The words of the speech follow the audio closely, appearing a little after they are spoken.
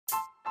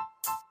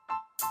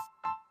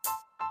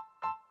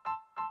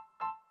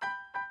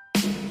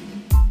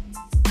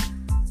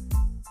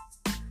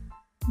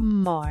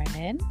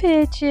Morning,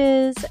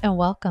 bitches, and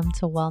welcome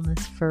to Wellness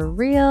for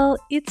Real.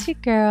 It's your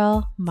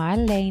girl,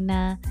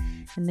 Marlena.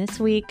 And this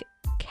week,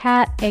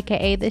 Kat,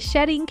 aka the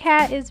Shedding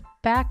Cat, is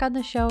back on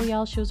the show,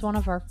 y'all. She was one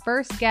of our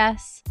first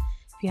guests.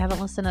 If you haven't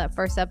listened to that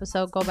first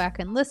episode, go back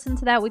and listen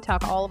to that. We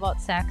talk all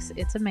about sex.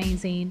 It's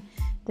amazing.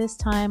 This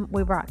time,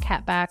 we brought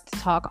Kat back to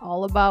talk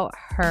all about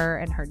her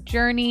and her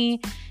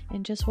journey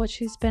and just what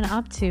she's been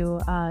up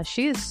to.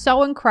 She is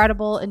so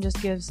incredible and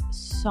just gives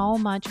so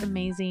much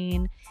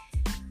amazing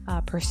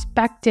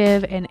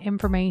perspective and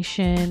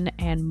information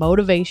and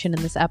motivation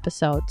in this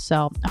episode.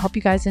 So I hope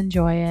you guys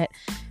enjoy it.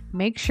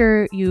 Make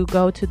sure you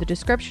go to the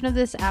description of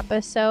this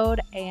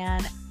episode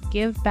and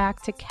give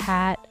back to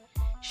Kat.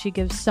 She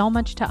gives so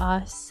much to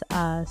us.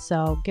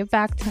 So give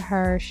back to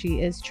her. She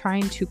is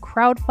trying to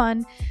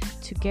crowdfund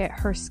to get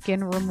her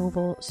skin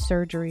removal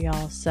surgery,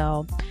 y'all.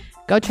 So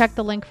go check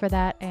the link for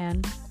that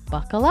and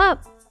buckle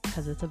up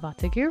because it's about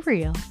to get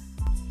real.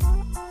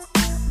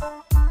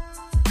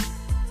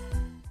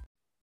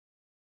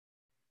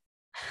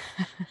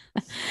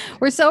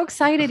 We're so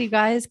excited, you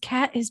guys.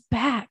 Kat is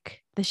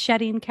back. The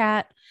Shedding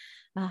Cat.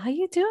 How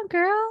you doing,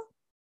 girl?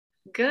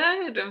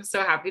 Good. I'm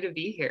so happy to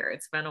be here.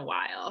 It's been a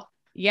while.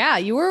 Yeah,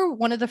 you were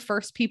one of the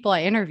first people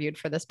I interviewed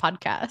for this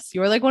podcast. You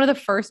were like one of the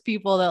first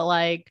people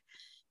that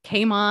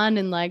came on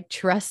and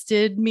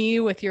trusted me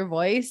with your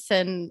voice,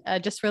 and I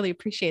just really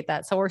appreciate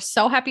that. So we're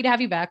so happy to have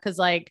you back because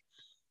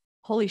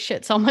holy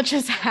shit, so much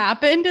has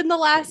happened in the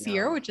last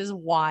year, which is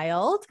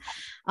wild.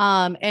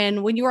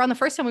 And when you were on the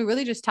first time, we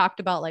really just talked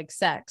about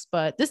sex,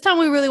 but this time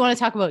we really want to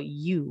talk about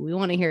you. We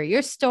want to hear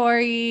your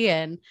story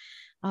and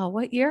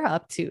what you're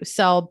up to.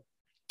 So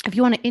if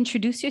you want to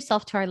introduce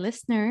yourself to our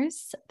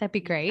listeners, that'd be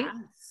great.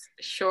 Yes,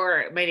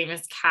 sure. My name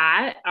is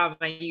Kat. I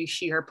use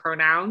she, her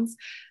pronouns.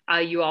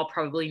 You all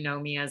probably know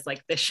me as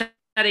the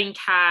Shedding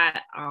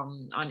Cat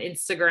on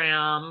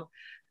Instagram.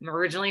 I'm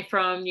originally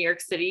from New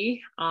York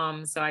City.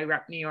 So I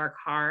rep New York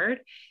hard.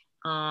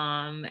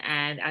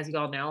 And as you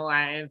all know,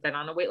 I've been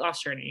on a weight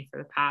loss journey for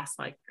the past,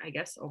 I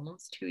guess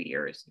almost 2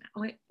 years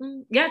now.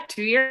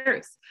 2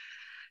 years.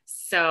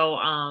 So,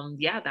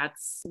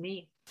 that's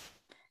me.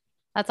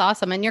 That's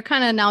awesome. And you're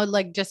kind of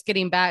now just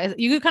getting back.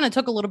 You kind of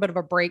took a little bit of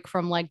a break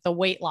from the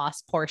weight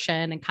loss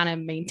portion and kind of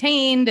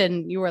maintained,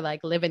 and you were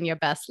living your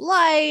best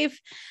life.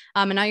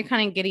 And now you're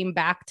kind of getting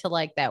back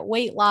to that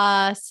weight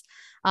loss.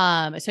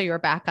 So you're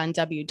back on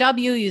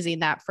WW using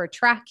that for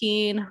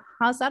tracking.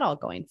 How's that all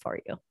going for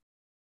you?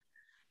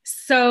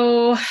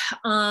 So,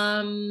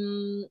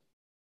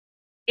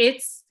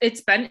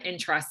 it's been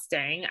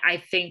interesting. I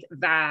think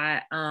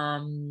that,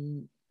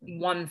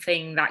 one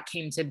thing that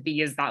came to be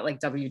is that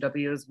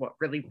WW is what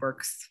really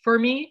works for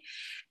me.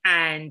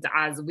 And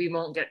as we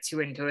won't get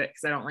too into it,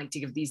 because I don't like to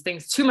give these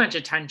things too much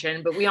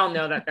attention, but we all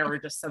know that there were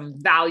just some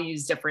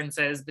values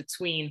differences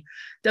between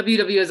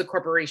WW as a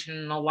corporation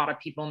and a lot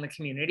of people in the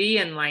community.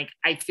 And I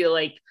feel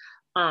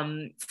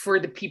for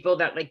the people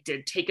that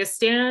did take a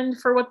stand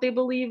for what they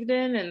believed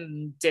in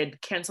and did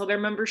cancel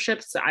their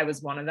memberships, I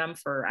was one of them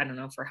for, I don't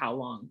know for how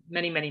long,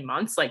 many, many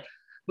months,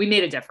 we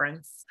made a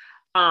difference.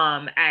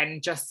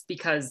 And just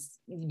because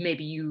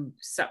maybe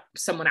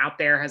someone out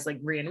there has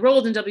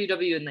re-enrolled in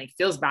WW and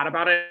feels bad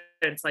about it,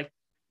 it's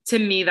to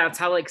me, that's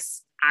how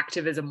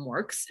activism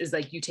works, is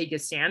you take a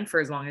stand for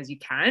as long as you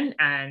can.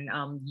 And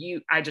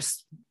I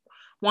just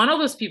want all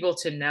those people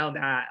to know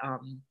that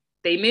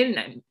they made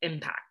an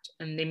impact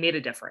and they made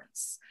a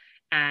difference,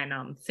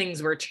 and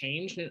things were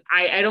changed. And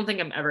I don't think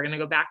I'm ever going to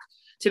go back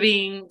to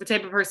being the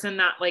type of person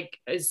that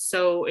is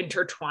so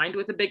intertwined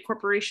with a big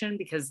corporation,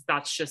 because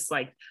that's just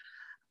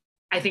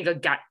I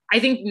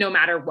think no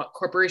matter what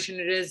corporation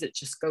it is, it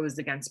just goes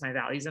against my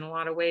values in a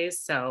lot of ways.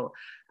 So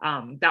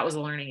that was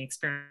a learning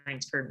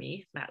experience for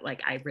me, that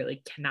I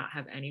really cannot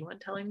have anyone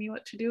telling me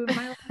what to do in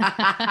my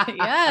life.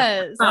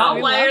 Yes. All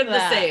wired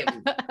the same.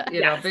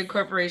 You know, big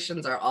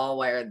corporations are all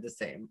wired the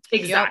same.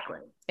 Exactly.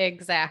 Yep.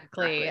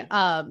 Exactly.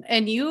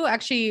 And you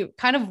actually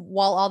kind of,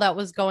 while all that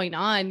was going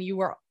on, you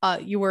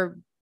were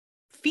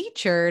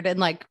featured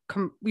and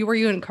you were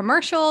in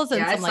commercials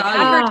and some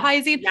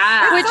advertising,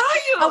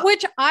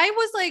 which I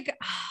was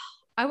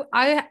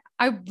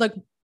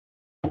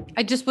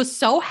I just was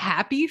so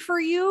happy for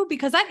you,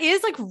 because that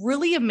is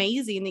really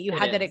amazing that you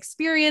had that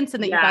experience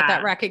and that you got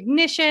that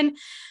recognition.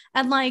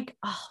 And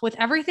with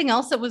everything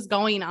else that was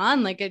going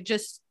on,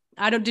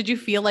 did you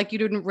feel you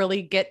didn't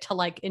really get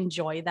to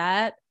enjoy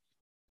that?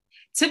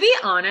 To be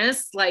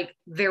honest,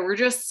 there were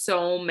just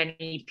so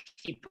many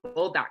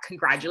people that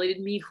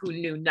congratulated me who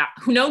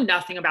know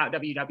nothing about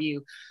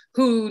WW,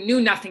 who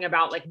knew nothing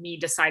about me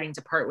deciding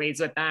to part ways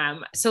with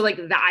them. So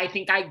that, I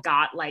think I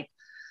got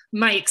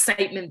my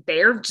excitement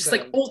there. Just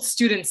old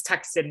students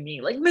texted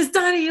me Miss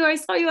Donahue, I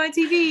saw you on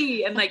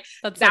TV, and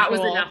that was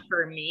enough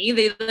for me.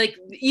 They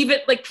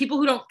even people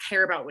who don't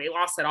care about weight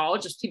loss at all,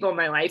 just people in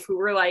my life who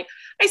were I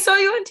saw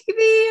you on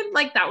TV,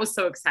 and that was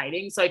so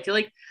exciting. So I feel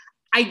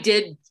I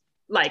did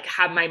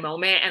have my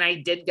moment, and I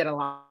did get a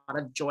lot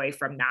of joy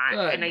from that.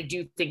 Good. And I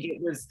do think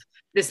it was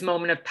this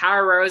moment of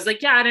power where I was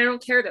yeah, and I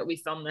don't care that we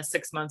filmed this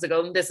 6 months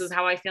ago. This is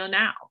how I feel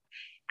now.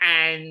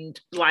 And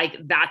like,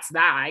 that's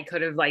that. I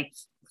could have like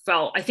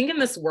felt, I think in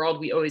this world,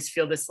 we always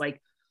feel this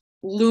like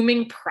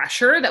looming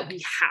pressure that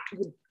we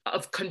have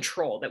of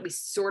control, that we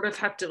sort of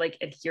have to like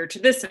adhere to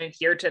this and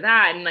adhere to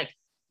that. And like,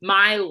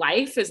 my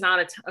life is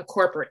not a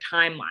corporate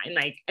timeline.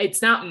 Like,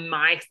 it's not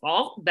my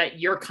fault that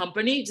your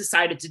company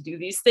decided to do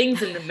these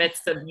things in the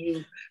midst of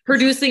you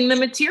producing the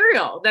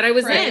material that I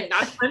was in.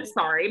 I'm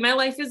sorry. My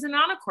life is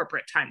not a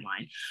corporate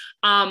timeline.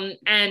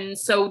 And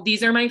so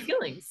these are my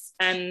feelings,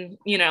 and,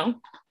 you know,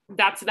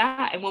 that's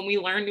that. And when we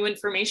learn new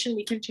information,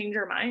 we can change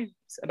our minds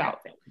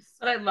about things.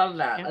 But I love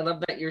that. Yeah. I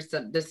love that you're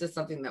said, this is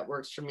something that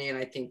works for me. And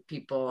I think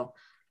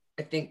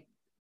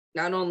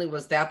not only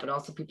was that, but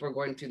also people are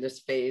going through this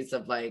phase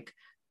of like,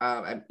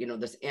 you know,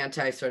 this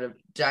anti sort of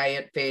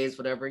diet phase,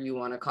 whatever you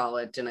want to call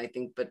it. And I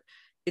think, but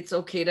it's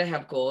okay to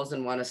have goals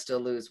and want to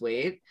still lose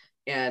weight.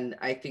 And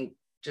I think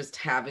just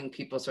having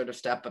people sort of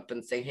step up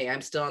and say, hey,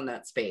 I'm still in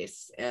that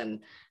space,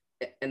 and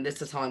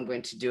this is how I'm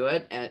going to do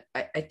it. And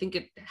I think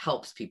it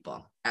helps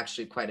people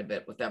actually quite a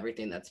bit with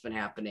everything that's been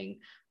happening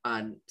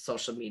on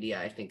social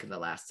media. I think in the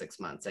last 6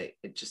 months, it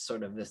just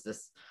sort of is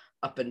this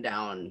up and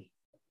down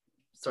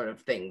sort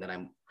of thing that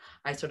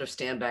I sort of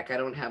stand back. I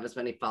don't have as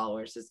many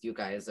followers as you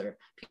guys, or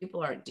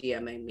people aren't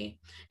DMing me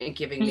and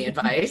giving me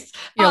advice.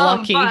 You're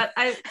lucky. But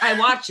I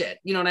watch it,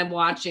 you know, and I'm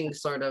watching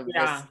sort of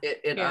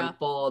it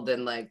unfold.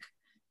 And like,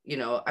 you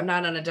know, I'm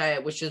not on a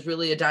diet, which is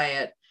really a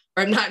diet,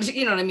 or I'm not,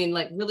 you know what I mean?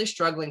 Like really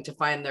struggling to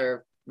find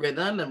their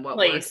rhythm and what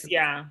works.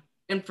 Yeah.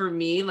 And for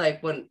me,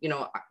 like when, you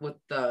know, with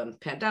the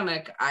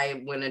pandemic,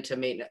 I went into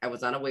maintenance. I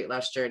was on a weight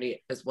loss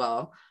journey as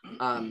well.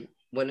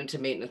 Went into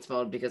maintenance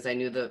mode because I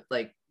knew that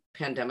like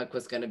pandemic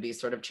was going to be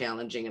sort of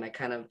challenging,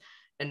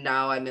 and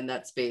now I'm in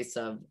that space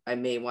of I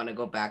may want to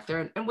go back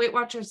there, and Weight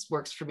Watchers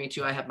works for me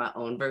too. I have my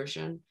own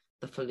version,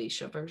 the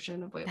Felicia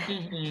version of Weight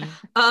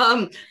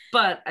Watchers.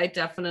 But I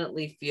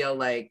definitely feel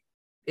like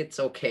it's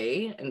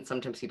okay, and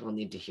sometimes people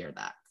need to hear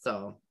that.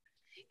 So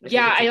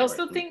I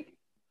also think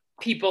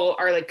people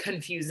are like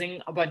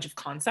confusing a bunch of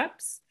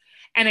concepts,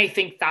 and I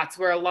think that's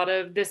where a lot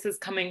of this is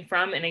coming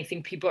from. And I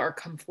think people are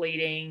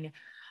conflating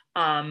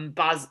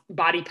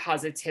body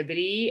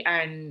positivity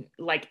and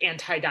like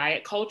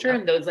anti-diet culture,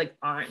 and those like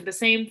aren't the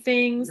same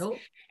things. Nope.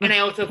 And I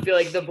also feel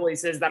like the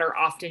voices that are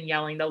often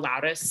yelling the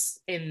loudest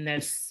in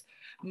this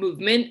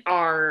movement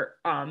are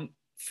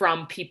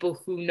from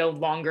people who no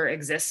longer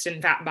exist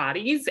in fat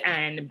bodies,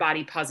 and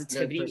body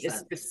positivity 100%. Is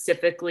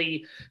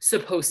specifically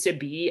supposed to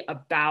be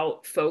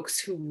about folks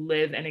who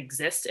live and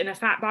exist in a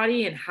fat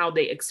body and how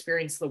they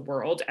experience the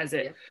world as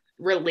it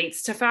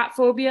relates to fat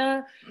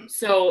phobia.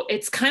 So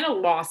it's kind of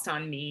lost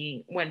on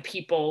me when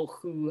people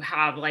who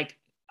have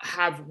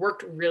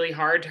worked really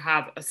hard to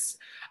have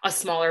a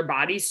smaller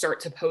body start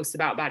to post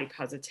about body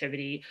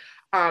positivity.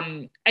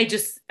 I'm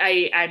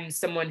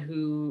someone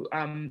who,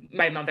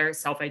 my mother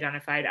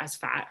self-identified as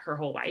fat her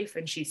whole life,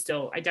 and she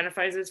still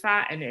identifies as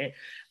fat. And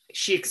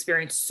she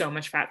experienced so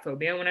much fat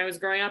phobia when I was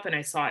growing up, and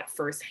I saw it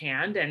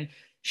firsthand. And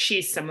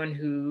she's someone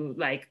who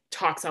like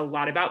talks a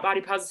lot about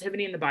body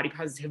positivity and the body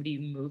positivity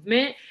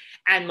movement,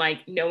 and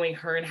like knowing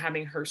her and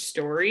having her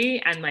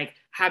story and like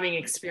having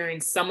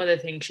experienced some of the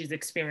things she's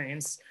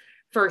experienced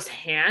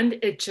firsthand,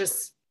 it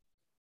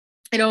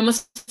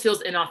almost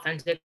feels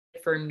inauthentic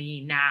for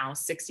me now,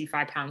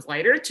 65 pounds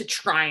lighter, to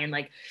try and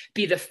like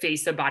be the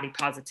face of body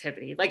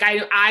positivity. Like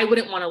I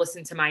wouldn't want to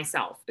listen to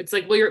myself. It's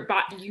like, well,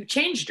 you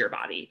changed your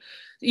body.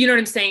 You know what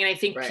I'm saying? And I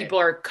think people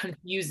are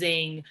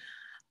confusing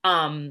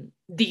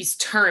these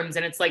terms,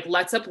 and it's like,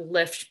 let's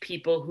uplift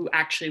people who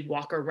actually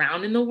walk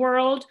around in the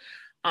world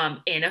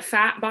in a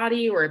fat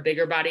body or a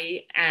bigger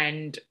body,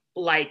 and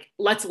like,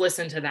 let's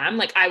listen to them.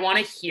 Like, I want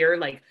to hear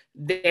like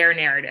their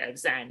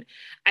narratives. And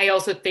I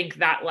also think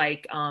that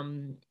like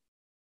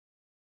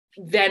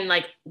then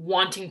like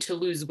wanting to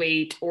lose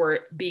weight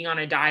or being on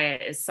a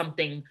diet is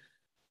something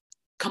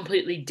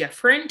completely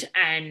different,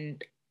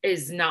 and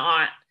is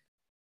not,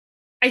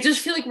 I just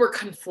feel like we're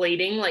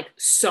conflating like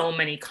so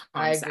many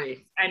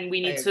concepts, and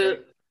we need to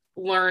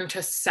learn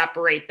to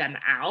separate them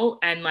out.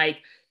 And like,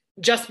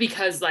 just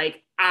because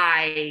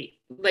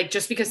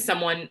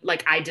someone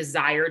like I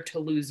desire to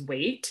lose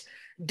weight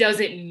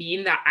doesn't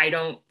mean that I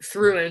don't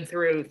through and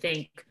through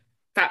think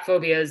fat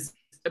phobia is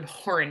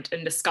abhorrent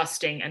and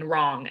disgusting and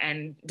wrong,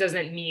 and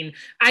doesn't mean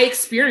I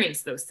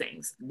experience those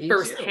things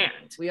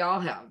firsthand. We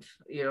all have,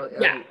 you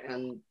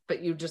know,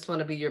 but you just want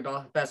to be your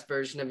best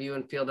version of you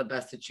and feel the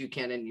best that you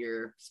can in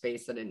your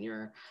space and in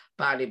your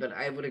body. But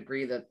I would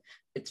agree that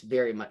it's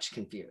very much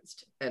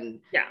confused. And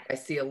I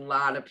see a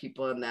lot of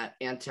people in that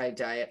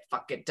anti-diet,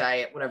 fuck it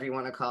diet, whatever you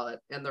want to call it.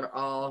 And they're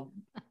all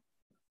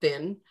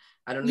thin.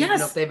 I don't even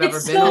know if they've ever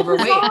been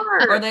overweight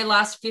or they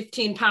lost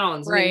 15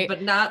 pounds, right? I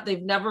mean,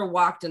 they've never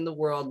walked in the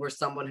world where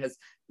someone has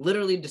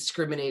literally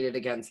discriminated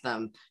against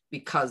them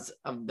because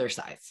of their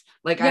size.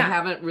 Like I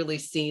haven't really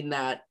seen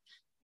that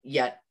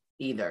yet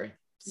either.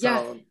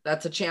 So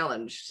that's a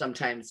challenge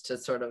sometimes to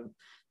sort of,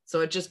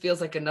 so it just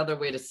feels like another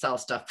way to sell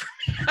stuff.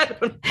 I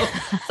don't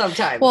know.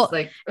 sometimes. Well,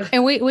 like,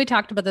 and we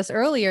talked about this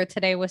earlier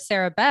today with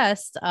Sarah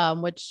Best,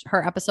 which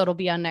her episode will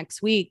be on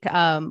next week.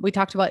 We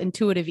talked about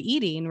intuitive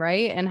eating,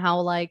 right? And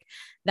how like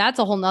that's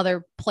a whole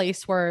nother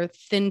place where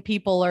thin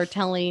people are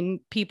telling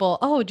people,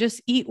 oh,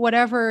 just eat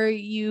whatever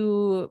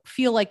you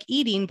feel like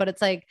eating. But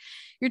it's like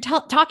you're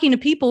talking to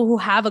people who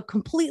have a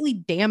completely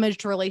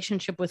damaged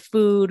relationship with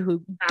food,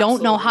 who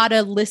don't know how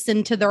to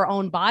listen to their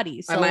own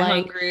bodies. So am I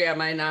like, hungry? Am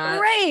I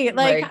not? Right.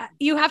 Like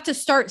you have to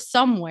start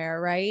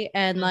somewhere. Right.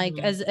 And like,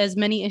 as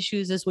many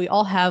issues as we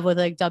all have with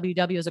like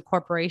WW as a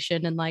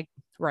corporation and like,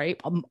 right.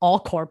 All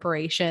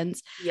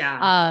corporations.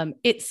 Yeah.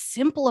 It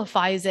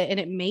simplifies it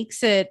and it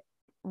makes it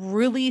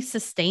really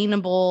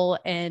sustainable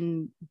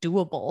and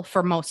doable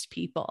for most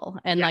people.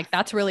 And Yes, like,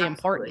 that's really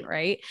important.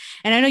 Right.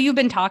 And I know you've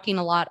been talking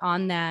a lot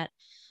on that.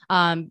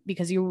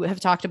 Because you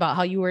have talked about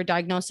how you were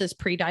diagnosed as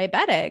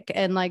pre-diabetic.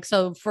 And like,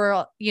 so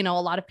for, you know,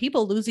 a lot of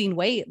people losing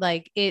weight,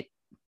 like it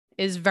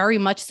is very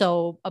much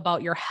so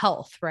about your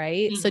health,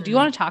 right? So do you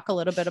want to talk a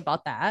little bit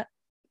about that?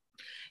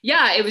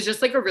 Yeah, it was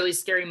just like a really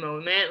scary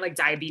moment. Like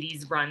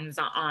diabetes runs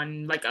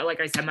on like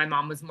I said, my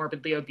mom was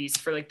morbidly obese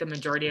for like the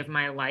majority of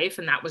my life.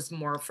 And that was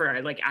more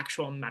for like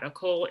actual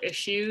medical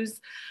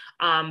issues.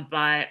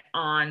 But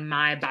on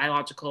my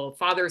biological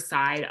father's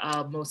side,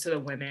 most of the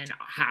women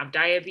have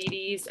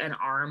diabetes and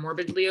are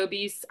morbidly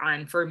obese.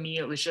 And for me,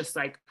 it was just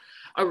like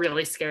a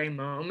really scary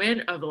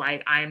moment of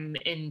like, I'm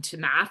into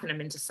math and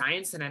I'm into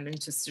science and I'm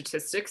into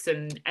statistics,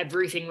 and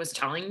everything was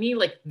telling me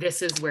like,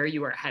 this is where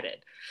you are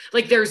headed.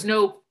 Like there's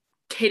no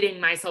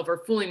kidding myself or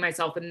fooling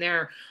myself. And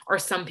there are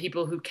some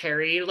people who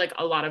carry like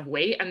a lot of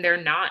weight and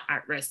they're not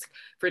at risk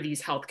for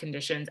these health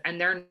conditions and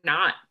they're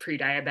not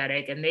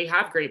pre-diabetic and they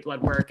have great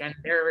blood work and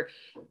they're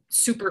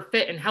super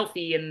fit and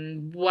healthy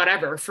and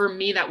whatever. For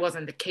me, that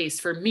wasn't the case.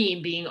 For me,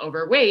 being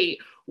overweight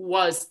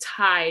was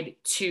tied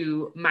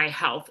to my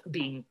health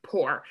being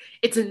poor.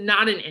 It's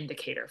not an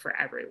indicator for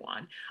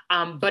everyone,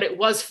 but it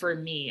was for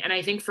me. And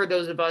I think for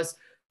those of us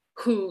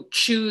who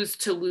choose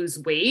to lose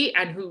weight,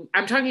 and who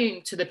I'm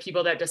talking to the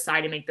people that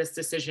decide to make this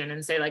decision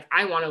and say like,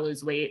 I want to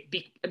lose weight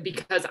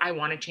because I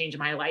want to change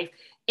my life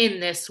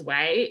in this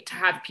way, to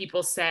have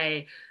people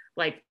say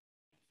like,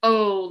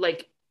 oh,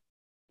 like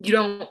you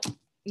don't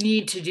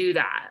need to do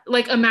that.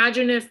 Like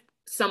imagine if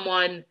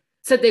someone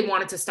said they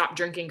wanted to stop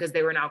drinking because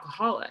they were an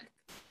alcoholic,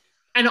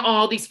 and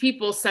all these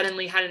people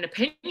suddenly had an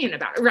opinion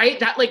about it, right?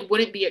 That like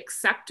wouldn't be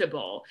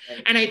acceptable.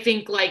 Right. And I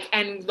think like,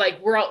 and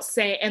like we're all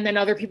saying, and then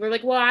other people are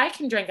like, well, I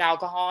can drink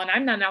alcohol and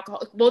I'm not an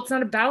alcoholic. Well, it's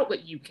not about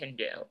what you can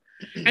do.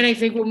 And I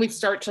think when we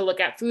start to look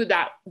at food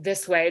that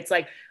this way, it's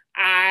like,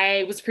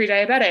 I was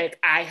pre-diabetic.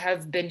 I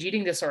have binge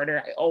eating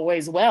disorder. I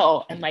always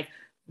will. And like,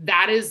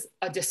 that is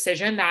a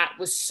decision that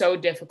was so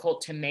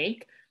difficult to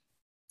make.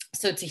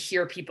 So to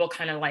hear people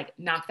kind of like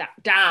knock that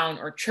down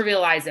or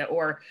trivialize it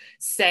or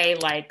say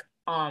like,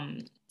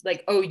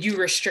 oh, you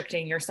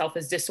restricting yourself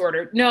is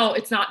disordered. No,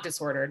 it's not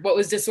disordered. What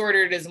was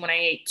disordered is when I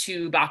ate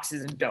 2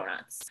 boxes of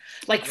donuts.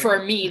 Like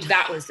for me,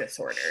 that was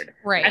disordered.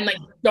 Right. And like,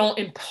 don't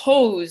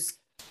impose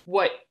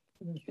what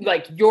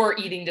like your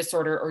eating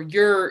disorder or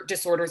your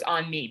disorders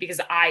on me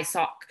because I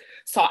sought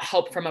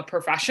help from a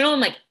professional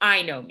and like,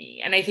 I know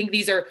me. And I think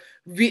these are,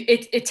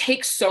 it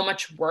takes so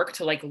much work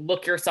to like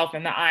look yourself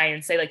in the eye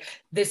and say like,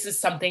 this is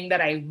something that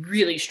I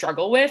really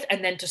struggle with.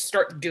 And then to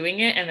start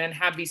doing it and then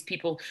have these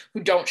people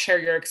who don't share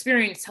your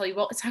experience tell you,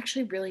 well, it's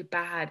actually really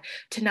bad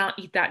to not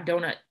eat that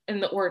donut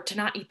or to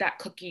not eat that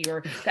cookie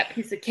or that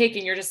piece of cake.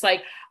 And you're just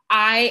like,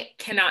 I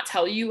cannot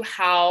tell you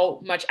how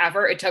much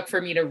effort it took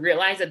for me to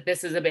realize that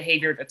this is a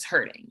behavior that's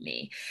hurting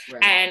me.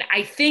 Right. And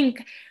I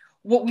think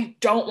what we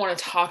don't want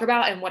to talk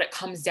about and what it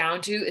comes down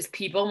to is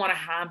people want to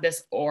have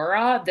this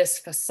aura, this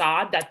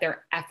facade that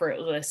they're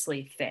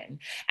effortlessly thin.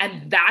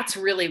 And that's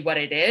really what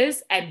it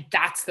is. And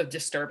that's the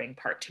disturbing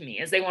part to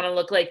me, is they want to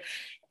look like,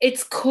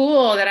 it's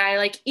cool that I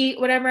like eat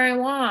whatever I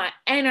want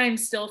and I'm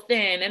still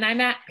thin and I'm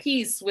at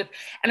peace with,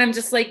 and I'm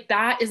just like,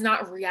 that is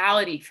not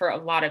reality for a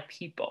lot of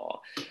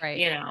people, right?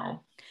 You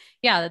know?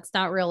 Yeah, that's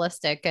not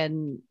realistic.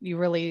 And you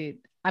really,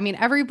 I mean,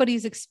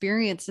 everybody's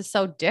experience is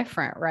so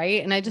different,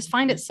 right? And I just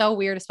find it so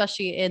weird,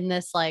 especially in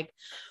this like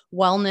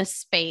wellness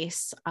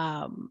space,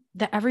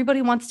 that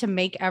everybody wants to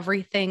make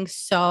everything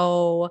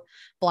so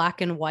black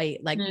and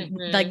white. Like,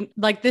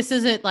 like this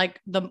isn't like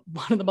one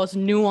of the most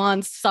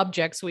nuanced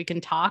subjects we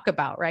can talk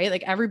about, right?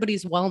 Like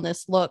everybody's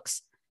wellness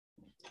looks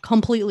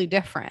completely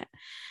different.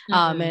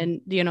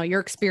 And you know,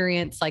 your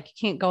experience, like you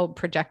can't go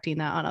projecting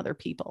that on other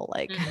people.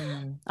 Like,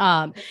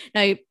 now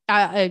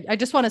I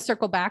just want to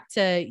circle back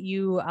to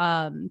you.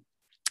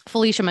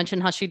 Felicia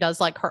mentioned how she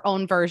does like her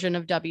own version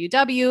of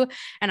WW.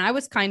 And I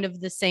was kind of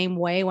the same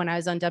way when I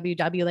was on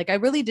WW. Like I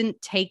really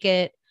didn't take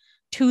it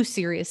too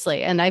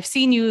seriously. And I've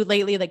seen you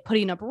lately, like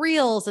putting up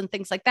reels and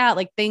things like that,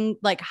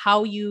 like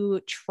how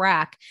you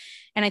track.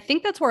 And I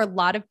think that's where a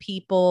lot of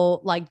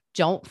people like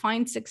don't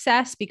find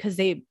success because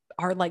they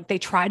are like, they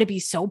try to be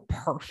so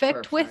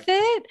perfect with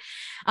it.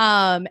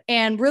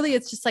 And really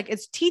it's just like,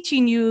 it's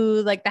teaching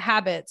you like the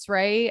habits,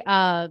 right?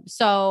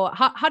 So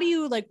how do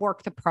you like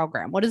work the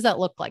program? What does that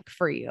look like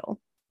for you?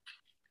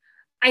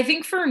 I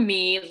think for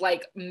me,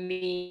 like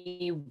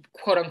me,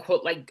 quote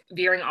unquote, like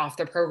veering off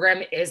the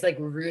program is like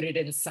rooted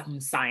in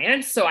some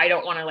science. So I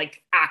don't want to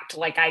like act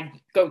like I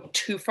go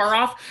too far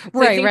off.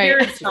 So I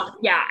think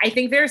I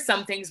think there's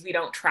some things we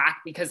don't track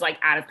because like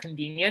out of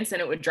convenience,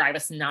 and it would drive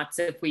us nuts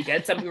if we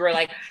did. Some people are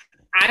like,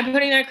 I'm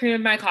putting that cream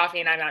in my coffee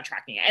and I'm not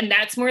tracking it. And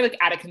that's more like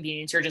out of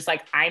convenience. You're just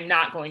like, I'm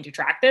not going to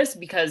track this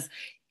because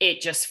it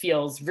just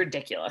feels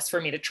ridiculous for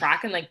me to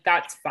track, and like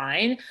that's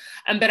fine.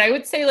 But I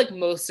would say like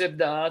most of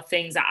the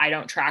things that I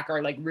don't track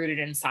are like rooted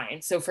in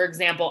science. So for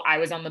example, I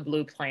was on the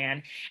blue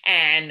plan,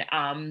 and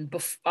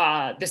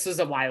this was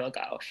a while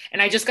ago,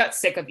 and I just got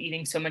sick of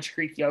eating so much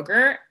Greek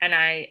yogurt, and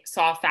I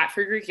saw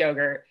fat-free Greek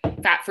yogurt,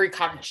 fat-free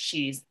cottage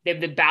cheese. They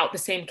have about the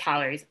same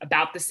calories,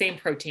 about the same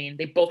protein.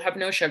 They both have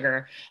no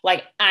sugar.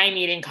 Like I'm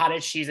eating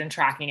cottage cheese and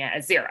tracking it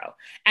as 0.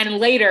 And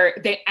later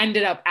they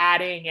ended up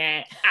adding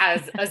it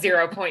as a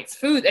 0 points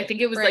food. I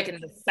think it was like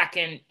in the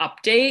second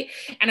update.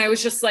 And I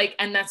was just like,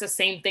 and that's the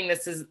same thing.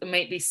 This is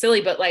might be silly,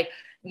 but like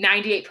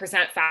 98%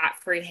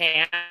 fat-free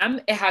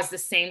ham, it has the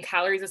same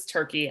calories as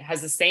turkey, it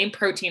has the same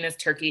protein as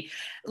turkey.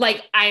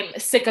 Like I'm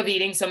sick of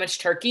eating so much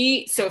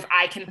turkey. So if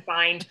I can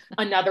find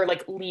another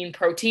like lean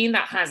protein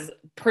that has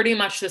pretty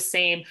much the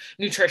same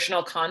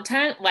nutritional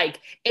content, like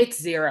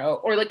it's 0.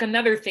 Or like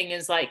another thing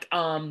is like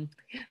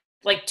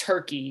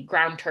turkey,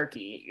 ground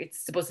turkey, it's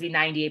supposed to be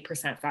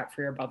 98%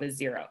 fat-free or above is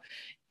 0.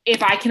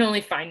 If I can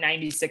only find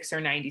 96 or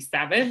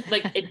 97,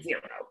 like it's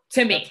 0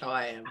 to me. That's how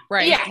I am.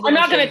 Right. Yeah, I'm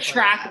not going to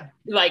track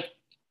like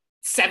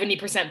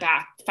 70%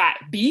 fat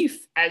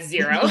beef as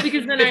 0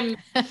 because then I'm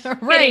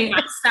hitting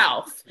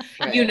myself,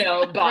 you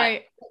know,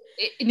 but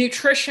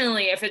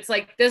nutritionally, if it's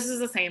like, this is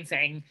the same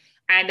thing,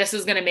 and this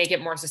is going to make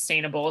it more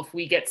sustainable if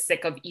we get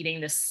sick of eating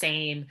the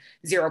same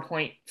 0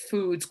 point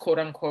foods, quote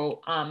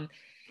unquote,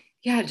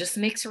 yeah, it just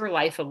makes your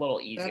life a little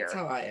easier. That's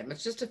how I am.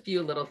 It's just a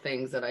few little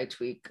things that I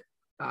tweak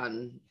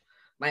on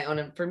my own.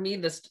 And for me,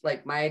 this,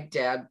 like, my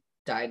dad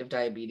died of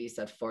diabetes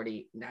at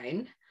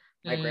 49.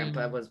 My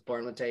grandpa was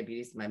born with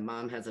diabetes. My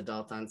mom has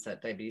adult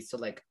onset diabetes. So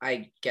like,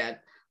 I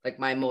get, like,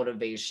 my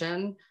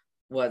motivation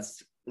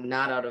was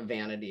not out of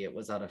vanity. It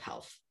was out of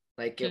health.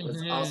 Like, it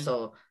was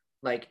also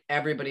like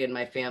everybody in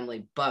my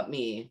family but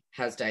me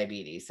has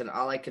diabetes, and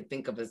all I could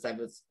think of is I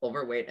was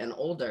overweight and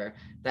older,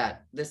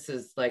 that this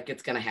is like,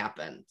 it's going to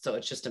happen, so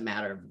it's just a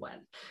matter of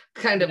when,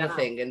 kind of a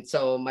thing. And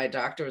so my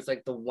doctor was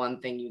like, the one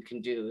thing you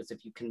can do is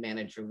if you can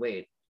manage your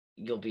weight,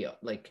 you'll be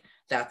like,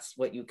 that's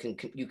what you can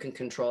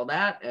control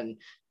that, and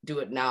do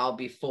it now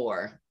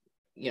before,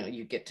 you know,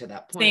 you get to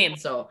that point.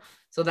 So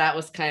that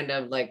was kind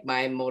of like,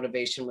 my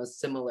motivation was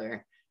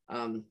similar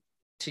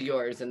to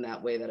yours in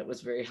that way, that it was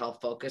very health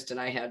focused, and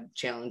I had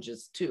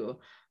challenges too.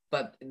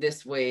 But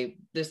this way,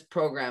 this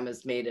program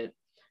has made it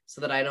so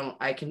that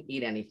I can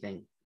eat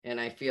anything, and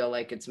I feel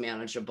like it's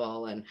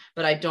manageable.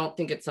 But I don't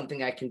think it's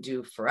something I can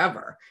do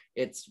forever.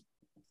 It's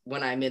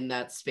when I'm in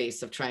that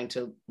space of trying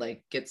to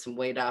like get some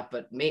weight off,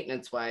 but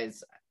maintenance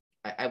wise,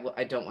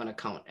 I don't want to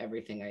count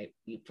everything I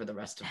eat for the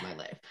rest of my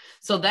life.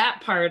 So that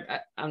part,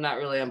 I'm not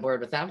really on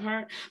board with that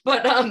part,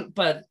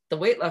 but the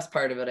weight loss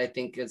part of it, I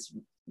think, is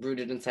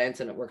rooted in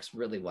science, and it works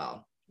really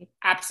well.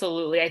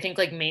 Absolutely. I think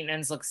like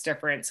maintenance looks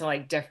different to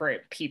like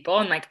different people.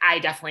 And like, I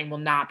definitely will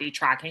not be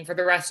tracking for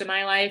the rest of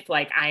my life.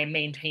 Like I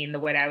maintained the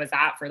weight I was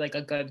at for like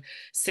a good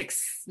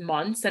 6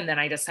 months. And then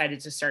I decided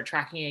to start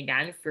tracking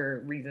again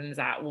for reasons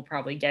that we'll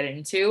probably get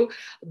into.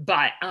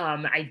 But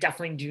I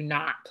definitely do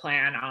not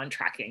plan on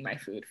tracking my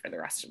food for the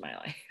rest of my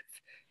life.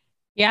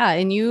 Yeah.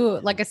 And you,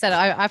 like I said,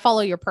 I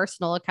follow your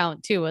personal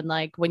account too. And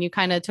like when you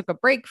kind of took a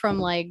break from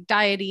like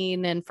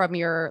dieting and from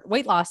your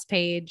weight loss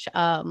page,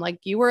 like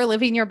you were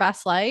living your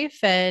best life.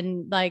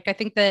 And like, I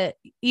think that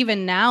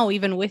even now,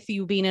 even with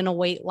you being in a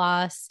weight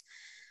loss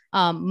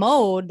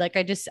mode, like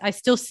I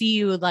still see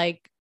you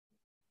like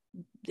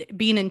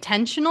being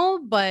intentional,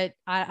 but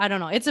I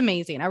don't know. It's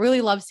amazing. I really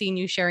love seeing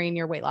you sharing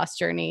your weight loss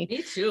journey.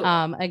 Me too.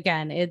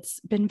 Again, it's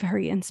been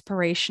very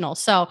inspirational.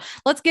 So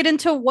let's get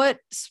into what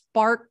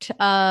sparked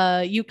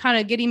you kind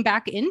of getting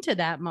back into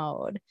that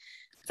mode.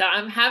 So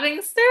I'm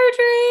having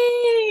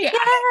surgery.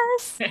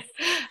 Yes.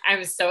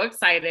 I'm so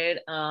excited.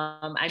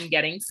 I'm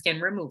getting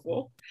skin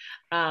removal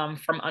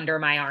from under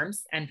my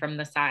arms and from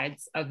the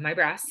sides of my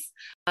breasts.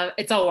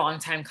 It's a long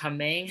time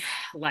coming.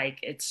 Like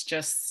it's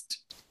just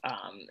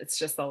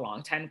a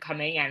long time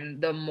coming, and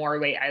the more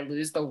weight I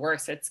lose, the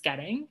worse it's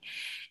getting.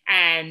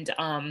 And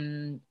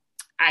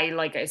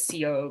I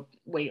see a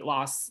weight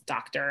loss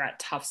doctor at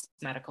Tufts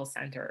Medical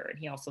Center, and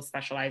he also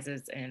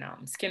specializes in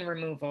skin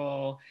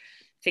removal,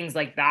 things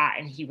like that.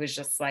 And he was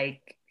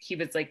like,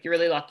 you're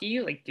really lucky,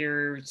 like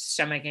your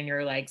stomach and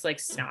your legs like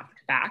snapped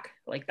back,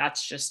 like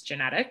that's just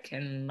genetic,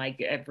 and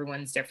like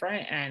everyone's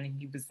different. And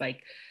he was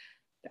like,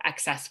 the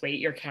excess weight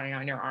you're carrying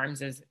on your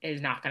arms is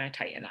not going to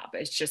tighten up.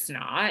 It's just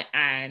not.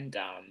 And,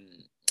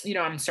 you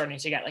know, I'm starting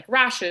to get like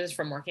rashes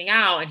from working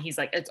out, and he's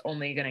like, it's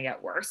only going to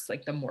get worse,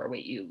 like the more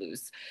weight you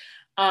lose.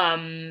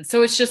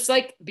 So it's just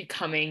like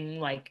becoming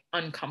like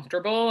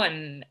uncomfortable.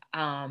 And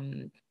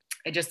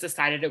I just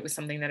decided it was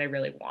something that I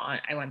really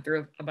want. I went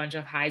through a bunch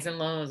of highs and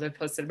lows. I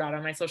posted about it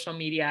on my social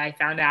media. I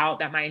found out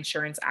that my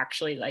insurance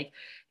actually like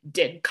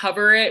did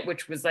cover it,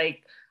 which was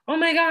like, oh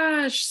my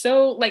gosh,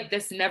 so like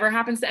this never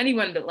happens to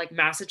anyone, but like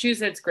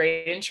Massachusetts,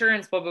 great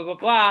insurance, blah, blah, blah,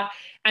 blah.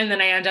 And then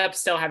I end up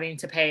still having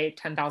to pay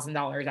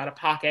 $10,000 out of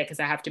pocket because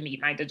I have to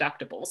meet my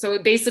deductible. So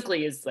it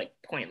basically is like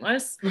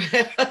pointless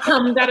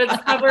that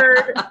it's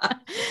covered.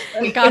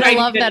 You gotta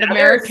love that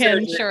American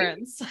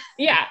insurance.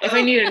 Yeah. If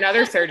I need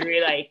another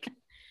surgery, like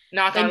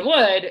knock on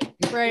wood,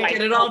 right? Like,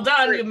 get it all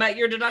done. You met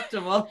your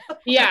deductible.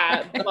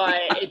 Yeah, but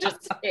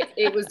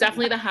it was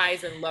definitely the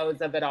highs and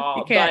lows of it all.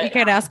 You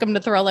can't ask them to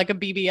throw like a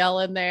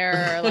BBL in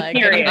there or like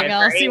anything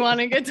else you want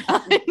to get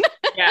done.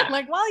 Yeah,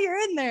 like while you're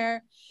in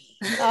there.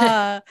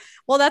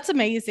 Well, that's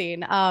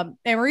amazing. And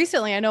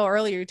recently, I know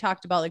earlier you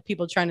talked about like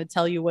people trying to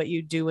tell you what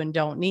you do and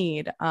don't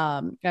need.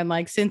 And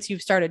like since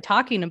you've started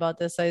talking about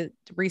this,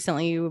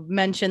 recently you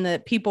mentioned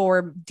that people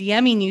were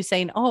DMing you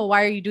saying, "Oh,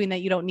 why are you doing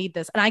that? You don't need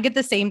this." And I get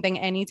the same thing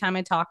anytime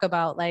I talk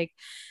about like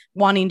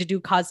wanting to do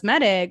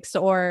cosmetics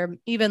or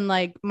even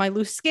like my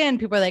loose skin.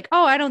 People are like,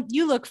 "Oh,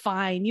 you look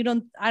fine.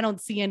 I don't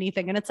see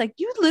anything." And it's like,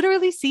 you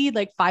literally see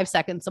like 5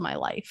 seconds of my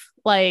life.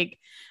 Like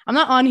I'm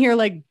not on here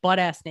like butt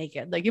ass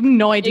naked. Like you have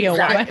no idea what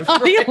my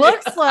body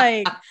looks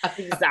like.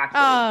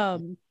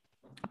 Exactly.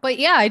 But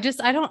yeah, I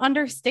don't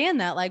understand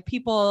that. Like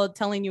people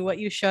telling you what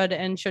you should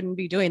and shouldn't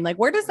be doing. Like,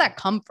 where does that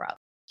come from?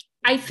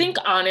 I think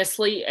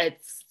honestly,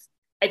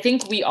 I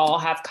think we all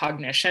have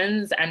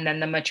cognitions, and then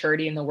the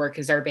maturity in the work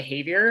is our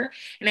behavior.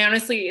 And I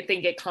honestly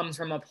think it comes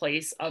from a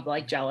place of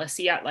like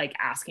jealousy at like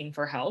asking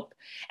for help.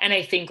 And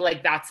I think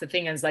like that's the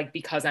thing is like,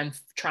 because I'm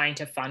trying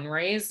to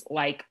fundraise,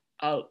 like,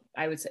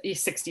 I would say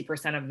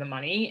 60% of the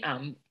money.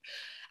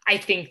 I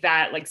think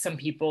that like some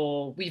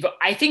people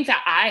I think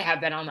that I have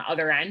been on the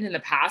other end in the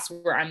past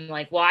where I'm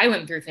like, well, I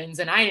went through things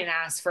and I didn't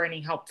ask for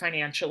any help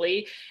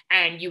financially.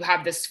 And you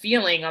have this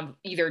feeling of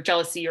either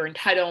jealousy or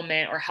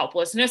entitlement or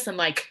helplessness. And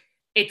like,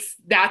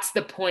 that's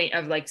the point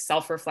of like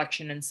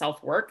self-reflection and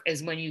self-work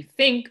is when you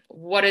think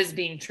what is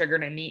being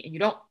triggered in me and you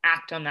don't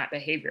act on that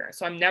behavior.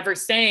 So I'm never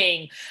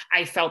saying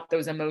I felt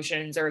those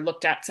emotions or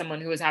looked at someone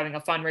who was having a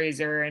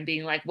fundraiser and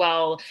being like,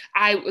 well,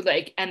 I would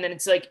like, and then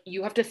it's like,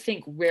 you have to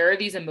think, where are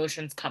these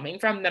emotions coming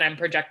from that I'm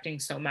projecting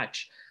so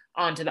much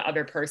onto the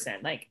other person?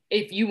 Like,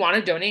 if you want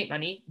to donate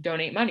money,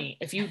 donate money.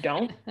 If you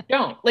don't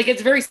like,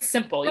 it's very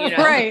simple, you know?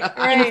 Right.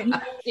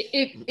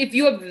 If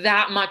you have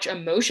that much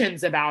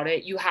emotions about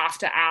it, you have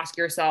to ask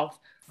yourself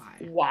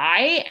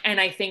why.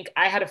 And I think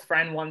I had a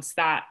friend once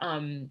that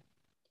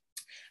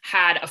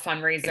had a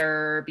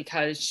fundraiser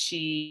because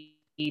she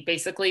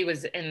basically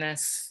was in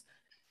this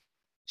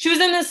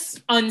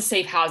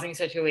unsafe housing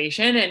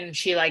situation, and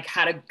she like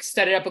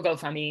started up a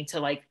GoFundMe to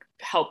like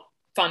help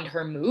fund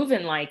her move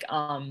and like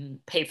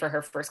pay for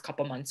her first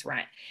couple months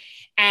rent.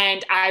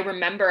 And I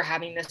remember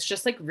having this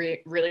just like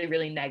really,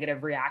 really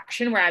negative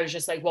reaction where I was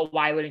just like, well,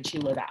 why wouldn't she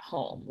live at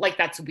home? Like,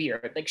 that's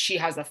weird. Like, she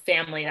has a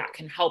family that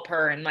can help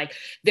her. And like,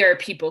 there are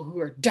people who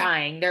are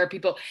dying. There are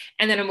people.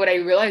 And then what I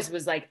realized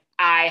was like,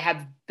 I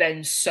have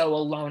been so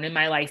alone in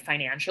my life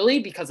financially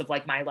because of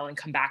like my low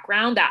income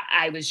background that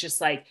I was just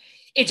like,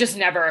 it just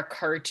never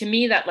occurred to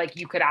me that like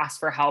you could ask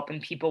for help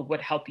and people would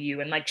help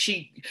you. And like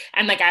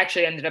I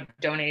actually ended up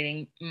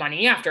donating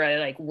money after I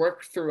like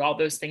worked through all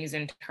those things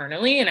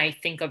internally. And I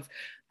think of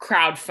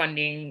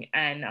crowdfunding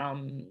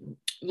and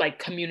like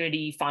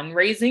community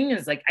fundraising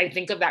is like, I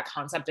think of that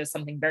concept as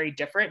something very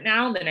different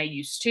now than I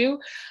used to.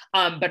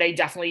 But I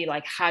definitely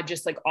like had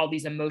just like all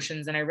these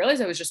emotions, and I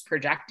realized I was just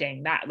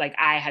projecting that. Like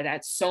I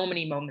had so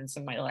many moments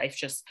in my life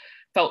just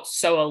felt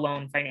so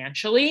alone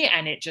financially.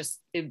 And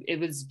it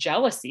was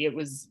jealousy. It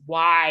was,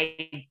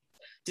 why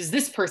does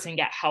this person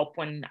get help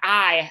when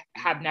I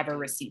have never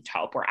received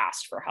help or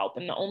asked for help?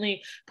 And the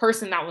only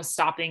person that was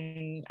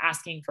stopping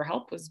asking for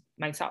help was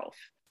myself.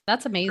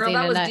 That's amazing. Girl,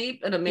 that was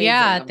deep and amazing.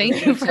 Yeah.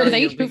 Thank you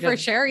for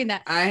sharing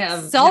that. I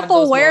have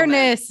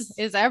self-awareness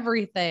is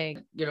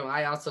everything. You know,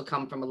 I also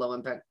come from a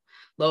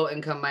low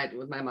income.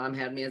 My mom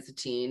had me as a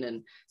teen.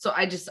 And so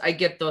I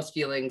get those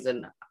feelings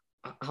and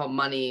how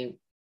money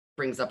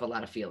brings up a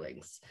lot of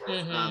feelings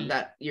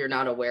that you're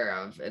not aware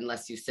of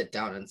unless you sit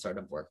down and sort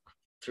of work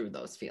through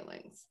those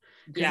feelings.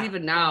 Because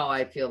even now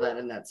I feel that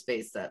in that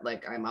space that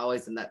like, I'm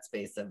always in that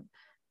space of,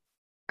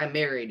 I'm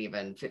married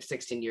even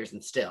 16 years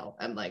and still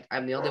I'm like,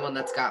 I'm the only one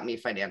that's got me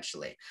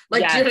financially.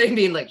 Like, do you know what I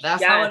mean? Like,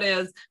 that's how it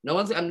is.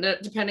 I'm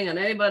not depending on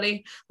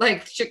anybody.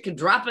 Like, shit could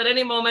drop at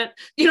any moment.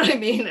 You know what I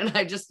mean? And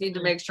I just need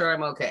to make sure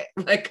I'm okay.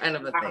 Like, kind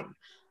of a thing.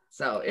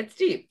 So it's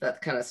deep.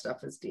 That kind of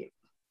stuff is deep.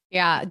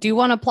 Yeah. Do you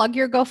want to plug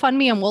your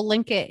GoFundMe? And we'll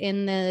link it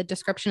in the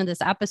description of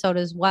this episode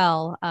as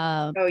well.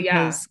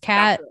 Because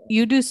Kat, definitely.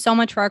 You do so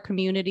much for our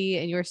community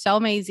and you're so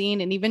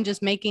amazing. And even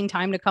just making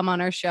time to come on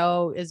our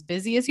show, as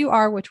busy as you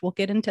are, which we'll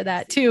get into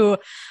that too.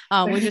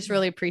 We just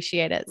really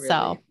appreciate it. Really?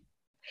 So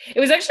it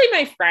was actually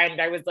my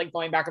friend. I was like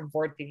going back and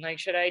forth being like,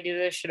 should I do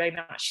this? Should I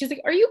not? She's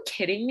like, are you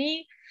kidding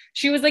me?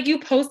 she was like, you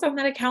post on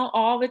that account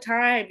all the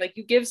time. Like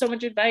you give so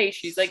much advice.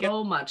 She's like,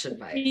 so much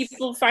advice.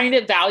 People find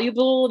it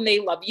valuable and they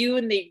love you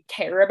and they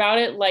care about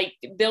it. Like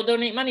they'll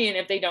donate money. And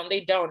if they don't,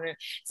 they don't. And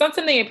it's not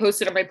something I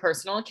posted on my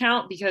personal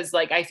account because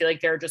like, I feel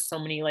like there are just so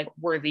many like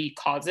worthy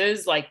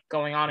causes like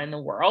going on in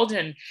the world.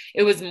 And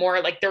it was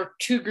more like there are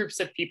two groups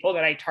of people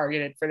that I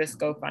targeted for this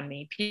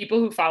GoFundMe. People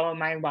who follow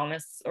my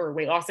wellness or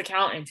weight loss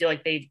account and feel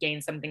like they've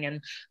gained something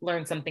and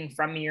learned something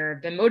from me or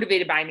been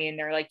motivated by me. And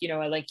they're like, you know,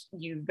 like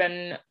you've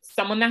been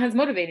someone that has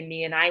motivated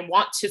me and I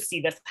want to see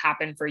this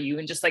happen for you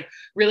and just like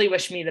really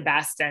wish me the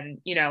best. And,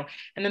 you know,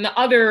 and then the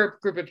other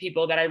group of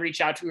people that I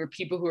reach out to are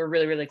people who are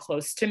really, really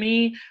close to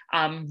me,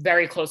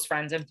 very close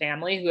friends and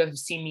family who have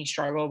seen me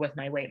struggle with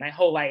my weight my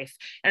whole life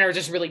and are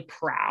just really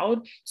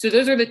proud. So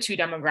those are the two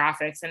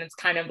demographics. And it's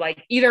kind of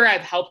like either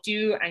I've helped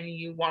you and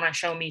you want to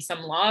show me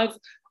some love,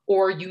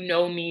 or you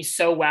know me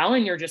so well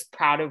and you're just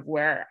proud of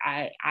where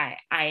I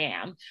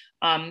am.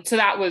 So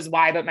that was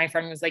why, but my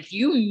friend was like,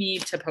 you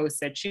need to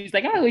post it. She's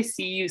like, I always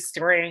see you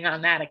storing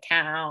on that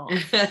account.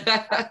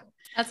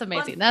 That's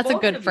amazing. That's a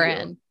good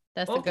friend.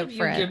 That's a good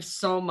friend. You give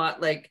so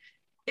much. Like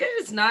it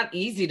is not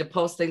easy to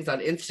post things on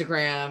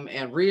Instagram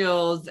and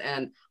Reels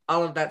and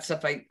all of that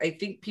stuff. I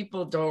think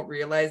people don't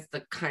realize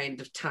the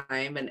kind of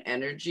time and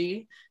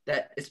energy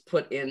that is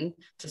put in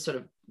to sort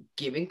of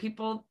giving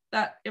people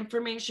that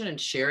information and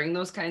sharing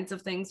those kinds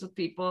of things with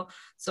people.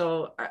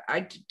 So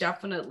I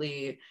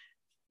definitely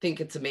think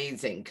it's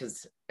amazing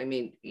because I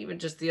mean, even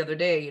just the other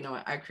day, you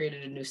know, I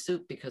created a new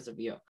soup because of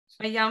you.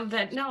 My Yum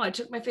Veg. No, I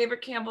took my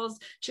favorite Campbell's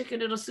chicken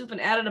noodle soup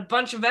and added a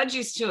bunch of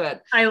veggies to it.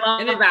 I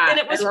love that. And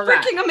it was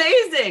freaking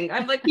amazing.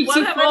 I'm like,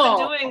 what have I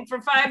been doing for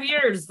 5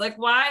 years? Like,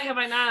 why have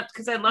I not?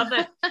 Because I love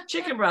that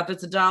chicken broth.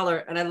 It's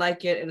 $1 and I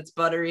like it and it's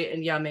buttery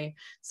and yummy.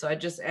 So I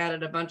just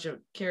added a bunch of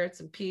carrots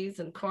and peas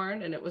and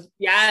corn and it was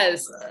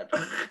so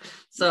good.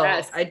 So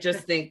yes. I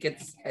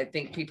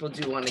think people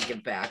do want to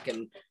give back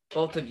and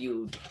both of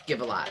you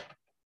give a lot.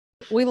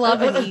 We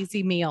love an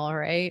easy meal,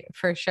 right?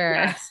 For sure.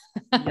 Yes.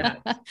 Yeah.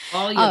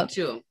 All you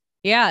too.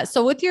 Yeah.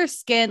 So with your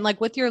skin, like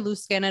with your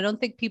loose skin, I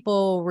don't think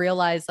people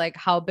realize like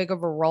how big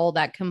of a role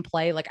that can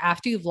play. Like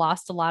after you've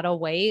lost a lot of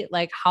weight,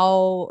 like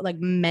how like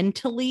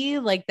mentally,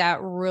 like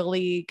that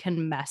really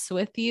can mess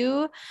with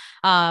you,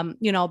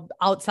 you know,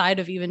 outside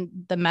of even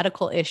the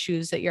medical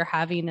issues that you're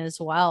having as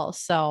well.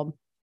 So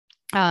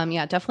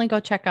yeah, definitely go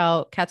check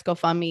out Kat's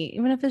GoFundMe,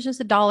 even if it's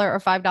just $1 or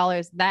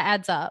 $5, that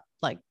adds up.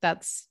 Like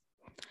that's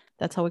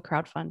how we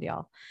crowdfund,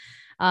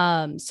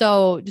 y'all.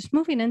 So just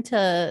moving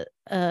into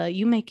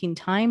you making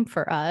time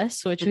for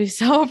us, which we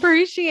so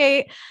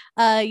appreciate.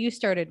 You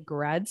started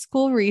grad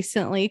school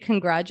recently.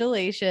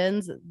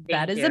 Congratulations.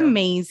 That is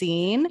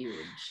amazing. Huge.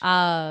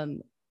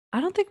 I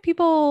don't think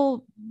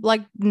people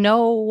like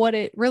know what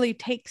it really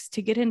takes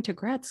to get into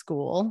grad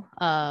school.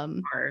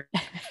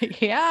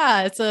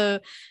 Yeah. So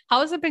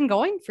how has it been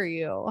going for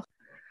you?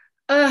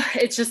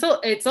 It's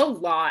a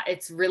lot.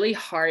 It's really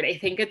hard. I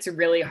think it's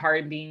really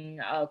hard being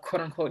a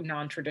quote unquote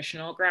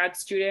non-traditional grad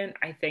student.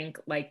 I think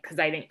like, cause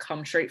I didn't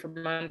come straight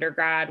from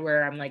undergrad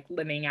where I'm like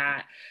living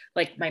at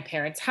like my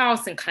parents'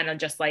 house and kind of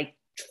just like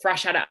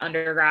fresh out of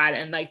undergrad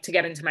and like to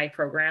get into my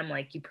program,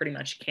 like you pretty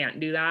much can't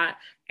do that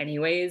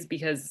anyways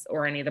because,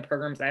 or any of the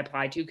programs I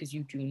applied to, cause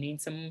you do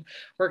need some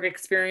work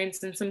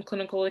experience and some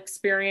clinical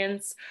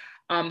experience.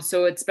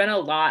 So it's been a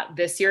lot.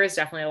 This year is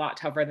definitely a lot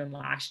tougher than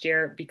last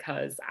year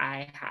because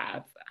I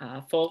have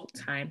a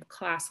full-time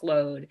class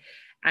load.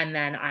 And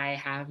then I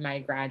have my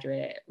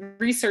graduate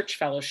research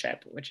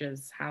fellowship, which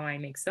is how I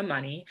make some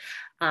money.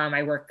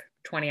 I work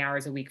 20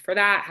 hours a week for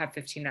that, have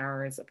 15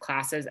 hours of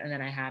classes, and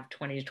then I have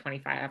 20 to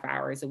 25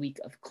 hours a week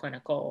of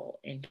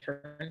clinical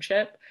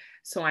internship.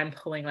 So I'm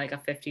pulling like a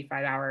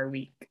 55-hour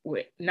week,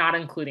 not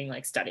including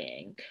like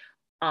studying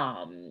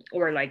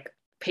or like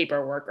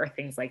paperwork or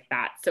things like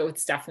that. So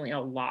it's definitely a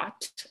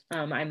lot.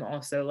 I'm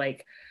also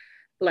like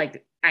I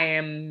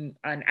am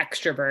an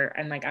extrovert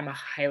and like I'm a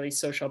highly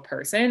social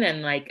person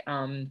and like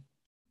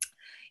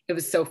it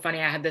was so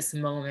funny. I had this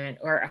moment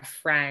where a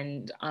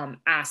friend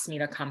asked me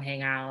to come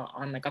hang out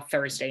on like a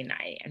Thursday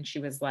night and she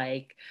was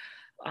like,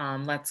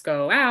 let's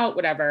go out,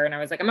 whatever. And I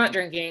was like, I'm not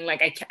drinking.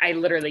 Like I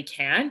literally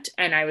can't.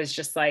 And I was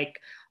just like,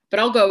 but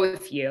I'll go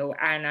with you.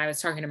 And I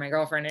was talking to my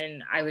girlfriend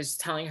and I was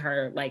telling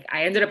her, like,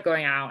 I ended up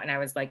going out and I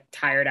was like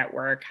tired at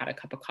work, had a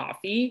cup of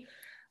coffee,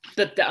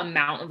 but the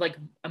amount of like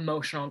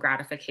emotional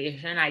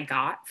gratification I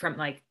got from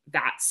like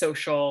that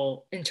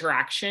social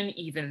interaction,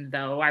 even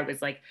though I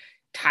was like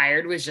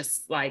tired, was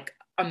just like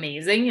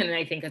amazing. And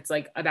I think it's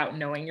like about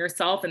knowing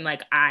yourself and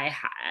like, I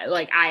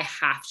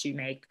have to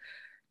make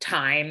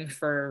time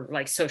for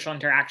like social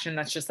interaction.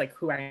 That's just like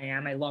who I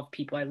am. I love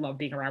people. I love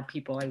being around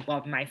people. I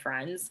love my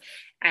friends.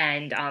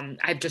 And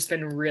I've just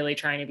been really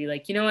trying to be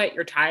like, you know what,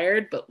 you're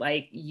tired, but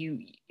like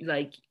you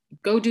like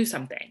go do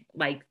something,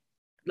 like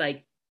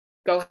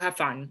go have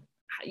fun.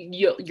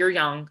 you're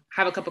young,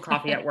 have a cup of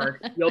coffee at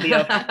work, you'll be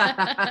okay.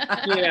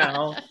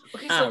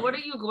 Okay, so what are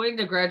you going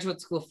to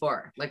graduate school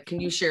for? Like, can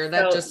you share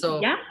that if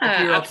you're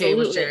absolutely. okay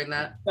with sharing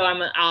that? So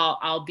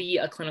I'll be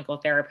a clinical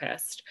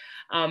therapist.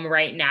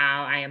 Right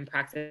now I am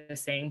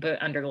practicing,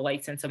 but under the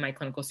license of my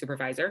clinical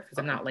supervisor, because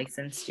I'm not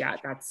licensed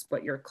yet. That's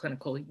what your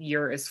clinical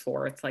year is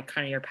for. It's like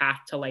kind of your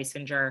path to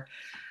licensure.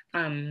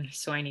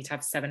 So I need to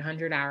have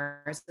 700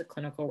 hours of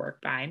clinical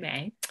work by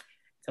May.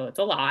 So it's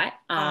a lot.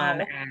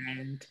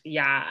 And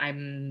yeah,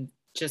 I'm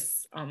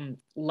just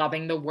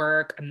loving the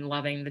work. I'm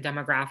loving the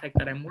demographic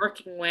that I'm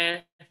working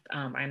with.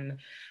 I'm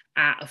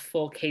at a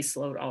full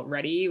caseload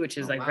already, which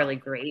is really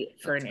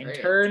great for an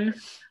intern.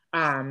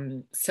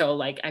 So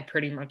like I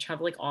pretty much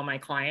have like all my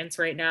clients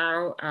right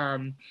now.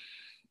 And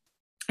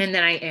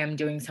then I am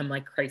doing some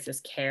like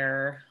crisis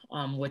care,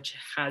 which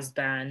has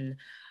been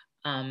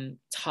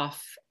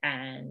tough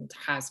and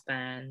has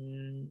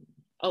been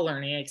a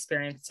learning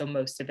experience. So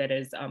most of it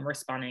is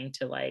responding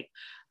to like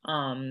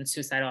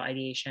suicidal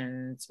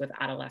ideations with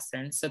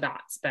adolescents. So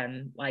that's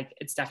been like,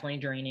 it's definitely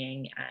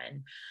draining,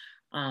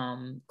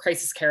 and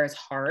crisis care is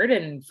hard.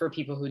 And for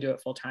people who do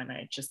it full time,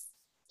 I just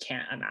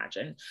can't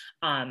imagine.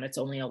 It's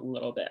only a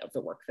little bit of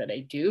the work that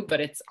I do, but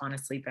it's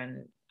honestly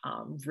been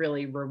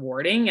really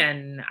rewarding.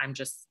 And I'm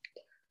just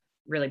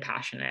really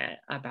passionate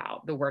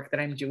about the work that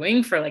I'm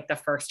doing for like the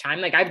first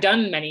time. Like I've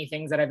done many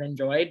things that I've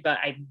enjoyed, but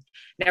I've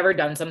never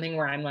done something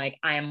where I'm like,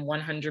 I am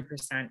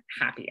 100%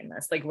 happy in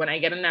this. Like when I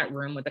get in that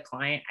room with a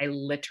client, I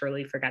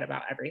literally forget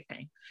about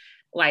everything.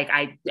 Like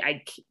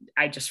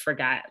I just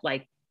forget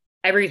like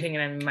everything.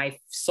 And my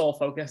sole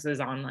focus is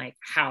on like,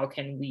 how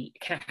can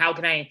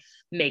I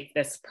make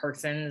this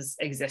person's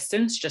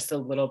existence just a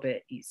little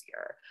bit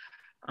easier?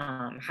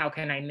 How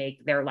can I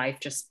make their life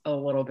just a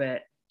little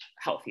bit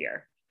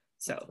healthier?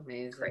 So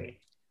great.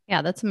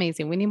 Yeah, that's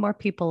amazing. We need more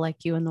people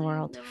like you in the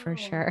world for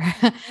sure.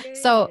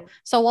 So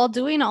while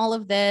doing all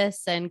of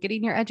this and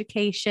getting your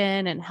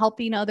education and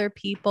helping other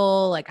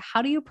people, like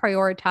how do you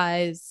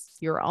prioritize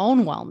your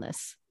own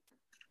wellness?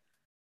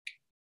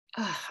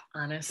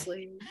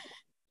 Honestly,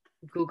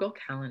 Google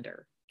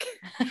Calendar.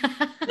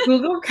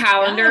 Google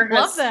Calendar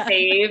has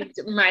saved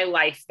my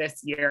life this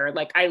year.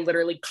 Like I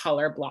literally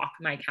color block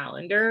my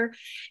calendar.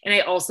 And I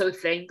also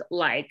think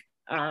like,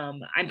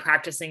 I'm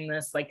practicing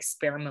this like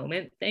spare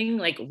moment thing,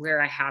 like where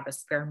I have a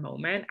spare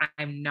moment,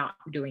 I'm not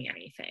doing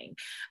anything.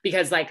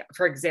 Because like,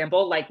 for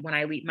example, like when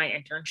I leave my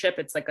internship,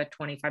 it's like a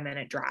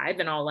 25-minute drive,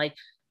 and I'll like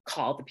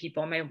call the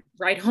people on my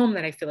ride home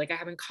that I feel like I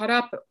haven't caught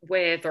up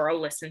with, or I'll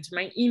listen to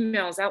my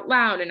emails out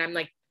loud. And I'm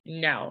like,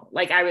 no,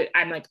 like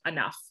I'm like,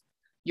 enough.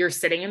 You're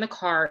sitting in the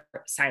car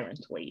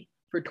silently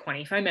for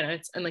 25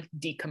 minutes and like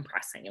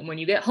decompressing. And when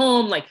you get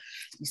home, like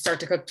you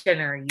start to cook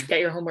dinner, you get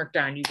your homework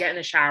done, you get in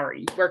the shower,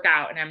 you work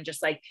out. And I'm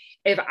just like,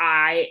 if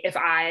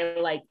I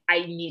like, I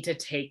need to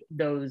take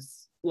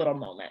those little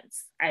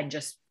moments and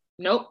just,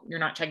 nope, you're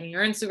not checking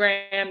your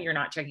Instagram, you're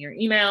not checking your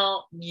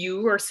email.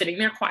 You are sitting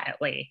there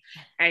quietly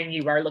and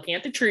you are looking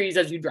at the trees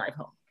as you drive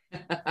home.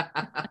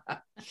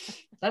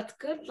 That's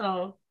good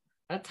though.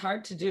 That's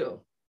hard to do.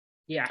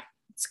 Yeah.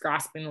 It's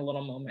grasping the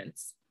little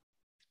moments.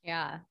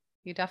 Yeah.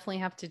 You definitely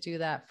have to do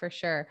that for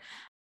sure.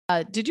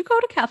 Did you go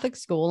to Catholic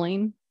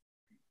schooling?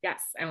 Yes.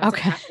 I went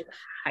to Catholic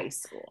high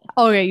school.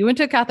 Okay. You went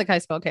to Catholic high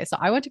school. Okay. So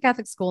I went to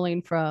Catholic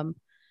schooling from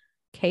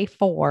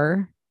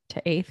K4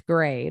 to 8th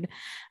grade.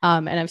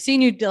 And I've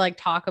seen you like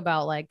talk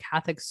about like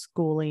Catholic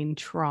schooling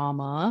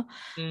trauma,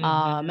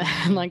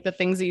 and like the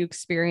things that you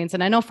experience.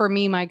 And I know for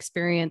me, my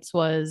experience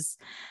was,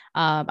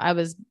 I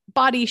was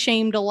body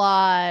shamed a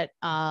lot.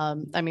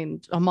 I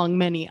mean, among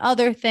many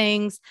other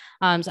things.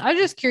 So I was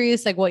just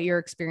curious, like what your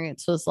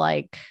experience was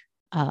like,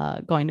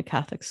 going to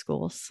Catholic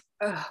schools.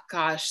 Oh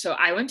gosh. So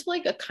I went to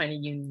like a kind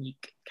of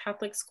unique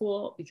Catholic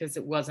school because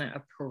it wasn't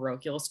a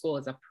parochial school.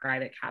 It's a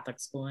private Catholic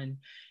school in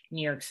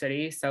New York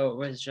City. So it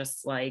was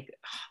just like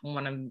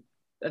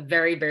a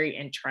very, very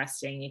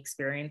interesting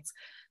experience.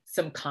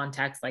 Some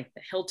context, like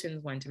the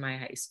Hiltons went to my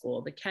high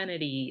school, the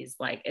Kennedys,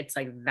 like it's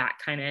like that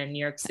kind of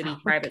New York City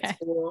private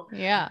school.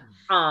 Yeah.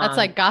 That's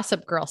like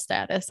Gossip Girl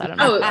status. I don't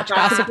know.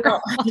 Gossip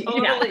Girl.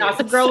 Totally. Yeah,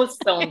 Gossip Girl was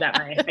filmed at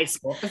my high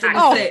school.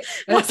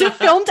 Was it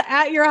filmed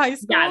at your high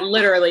school? Yeah,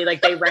 literally,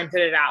 like they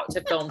rented it out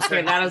to film.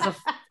 Okay, that is a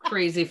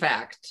crazy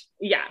fact.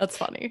 Yeah, that's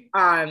funny.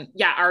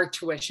 Yeah, our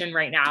tuition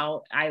right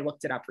now, I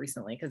looked it up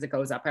recently because it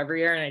goes up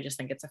every year, and I just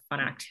think it's a fun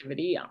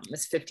activity.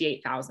 It's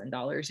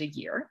 $58,000 a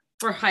year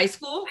for high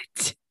school.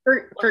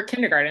 For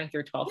kindergarten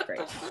through 12th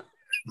grade.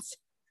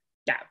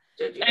 Yeah.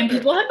 And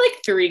people had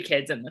like 3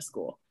 kids in the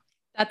school.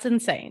 That's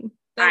insane.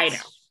 I know.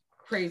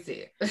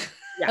 Crazy. Yeah.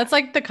 That's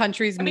like the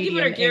country's median income.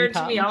 You would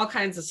guarantee me all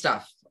kinds of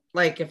stuff.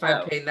 Like if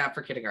I paid that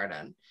for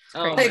kindergarten.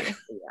 Oh,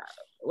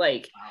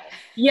 like,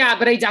 yeah,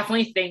 but I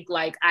definitely think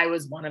like I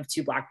was one of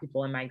 2 Black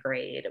people in my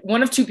grade,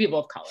 one of 2 people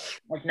of color,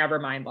 like never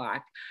mind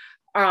Black.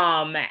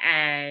 I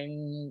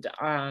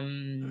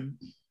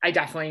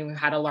definitely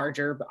had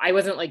I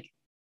wasn't like,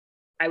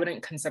 I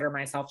wouldn't consider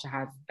myself to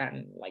have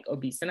been like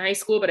obese in high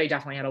school, but I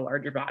definitely had a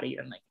larger body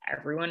than like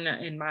everyone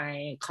in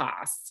my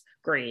class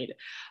grade.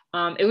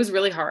 It was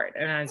really hard.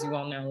 And as you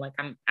all know, like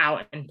I'm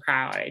out and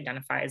proud, I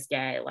identify as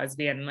gay,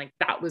 lesbian. Like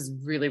that was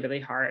really, really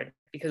hard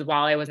because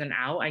while I wasn't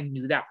out, I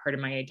knew that part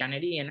of my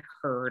identity and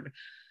heard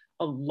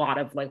a lot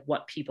of like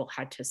what people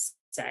had to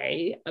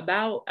say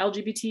about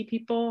LGBT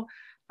people.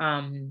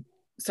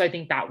 So I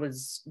think that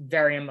was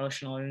very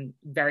emotional and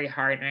very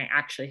hard. And I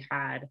actually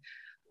had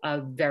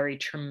a very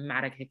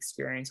traumatic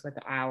experience with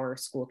our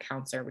school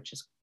counselor, which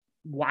is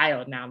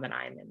wild now that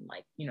I'm in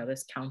like, you know,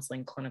 this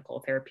counseling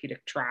clinical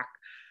therapeutic track.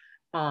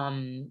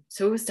 So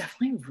it was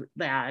definitely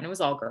that, and it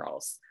was all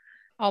girls.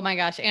 Oh my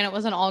gosh. And it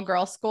was an all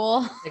girl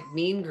school. Like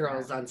Mean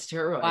Girls on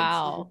steroids.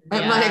 Wow.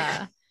 I'm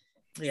yeah.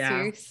 Yeah.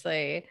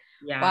 Seriously.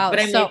 Yeah. Wow. But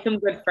I made some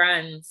good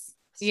friends.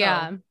 So.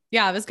 Yeah.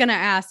 Yeah. I was going to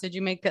ask, did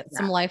you make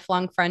some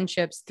lifelong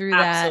friendships through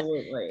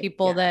Absolutely. that?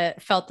 People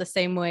that felt the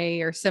same way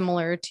or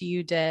similar to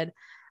you did?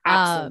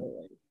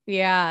 Absolutely.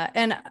 Yeah.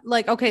 And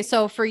like, okay.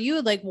 So for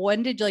you, like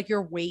when did like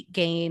your weight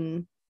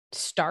gain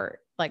start?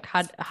 Like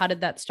how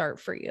did that start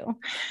for you?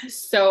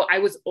 So I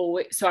was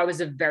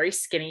a very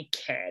skinny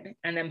kid,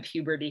 and then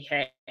puberty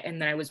hit,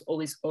 and then I was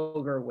always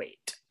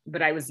overweight,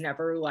 but I was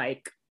never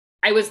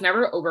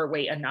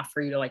overweight enough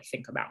for you to like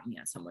think about me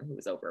as someone who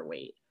was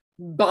overweight.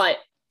 But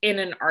in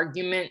an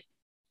argument,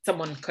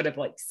 someone could have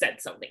like said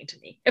something to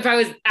me if I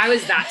was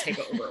that type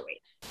of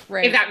overweight.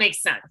 Right. If that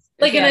makes sense.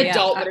 Like an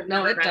adult would have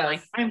never been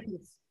like, I'm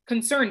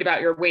concerned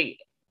about your weight,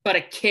 but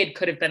a kid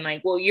could have been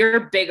like, well,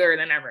 you're bigger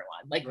than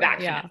everyone, like that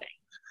kind of thing.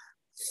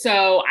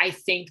 So I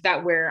think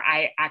that where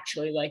I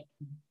actually like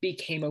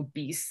became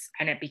obese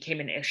and it became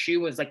an issue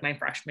was like my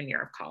freshman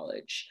year of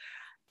college.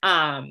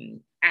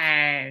 And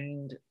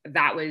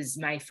that was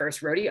my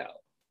first rodeo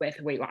with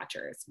Weight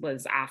Watchers,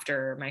 was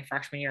after my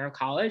freshman year of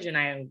college. And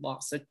I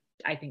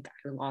think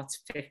I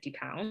lost 50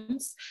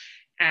 pounds,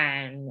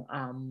 and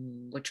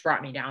which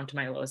brought me down to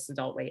my lowest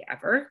adult weight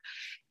ever.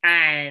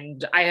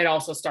 And I had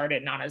also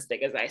started not as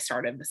big as I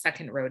started the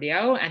second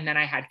rodeo, and then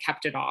I had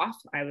kept it off.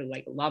 I was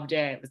like loved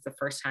it. It was the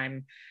first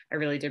time I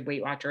really did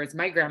Weight Watchers.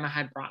 My grandma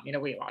had brought me to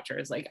Weight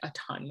Watchers like a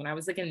ton when I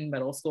was like in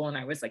middle school, and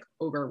I was like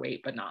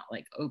overweight but not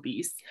like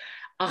obese.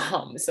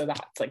 So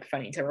that's like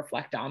funny to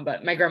reflect on.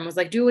 But my grandma was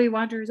like, do Weight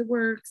Watchers, it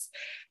works.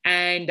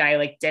 And I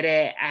like did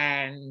it,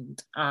 and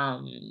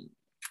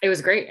it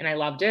was great, and I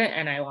loved it,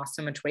 and I lost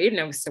so much weight, and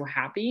I was so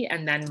happy.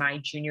 And then my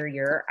junior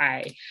year,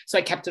 I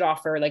kept it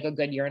off for like a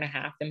good year and a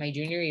half. Then my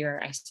junior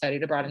year, I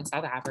studied abroad in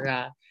South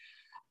Africa,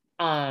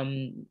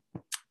 and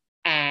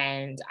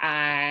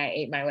I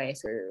ate my way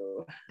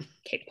through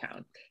Cape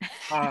Town.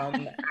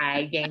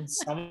 I gained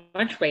so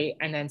much weight,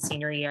 and then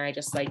senior year, I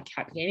just like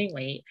kept gaining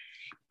weight.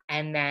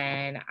 And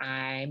then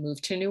I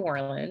moved to New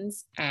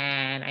Orleans,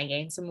 and I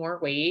gained some more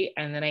weight,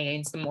 and then I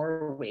gained some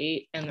more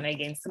weight, and then I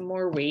gained some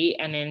more weight.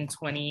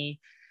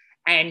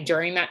 And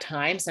during that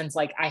time, since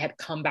like I had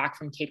come back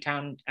from Cape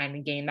Town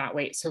and gained that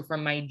weight. So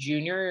from my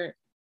junior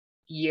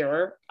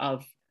year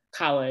of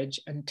college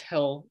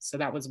until, so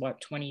that was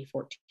what,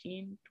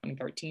 2013,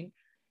 until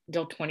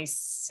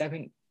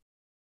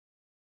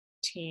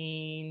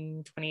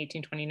 2017,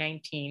 2018,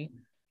 2019,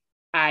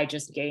 I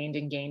just gained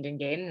and gained and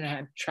gained, and I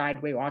had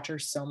tried Weight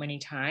Watchers so many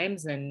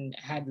times and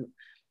had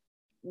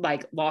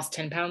like lost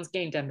 10 pounds,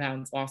 gained 10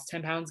 pounds, lost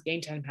 10 pounds,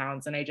 gained 10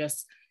 pounds. And I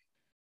just,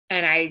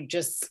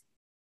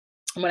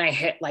 when I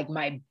hit like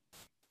my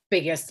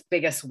biggest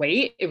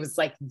weight, it was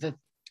like the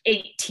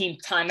 18th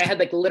time I had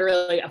like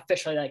literally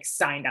officially like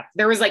signed up.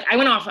 There was like, I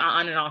went off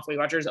on and off Weight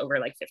Watchers over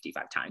like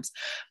 55 times,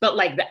 but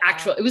like the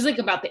actual, it was like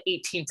about the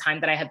 18th time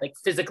that I had like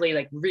physically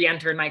like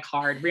re-entered my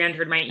card,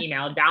 re-entered my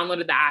email,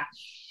 downloaded the app.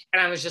 And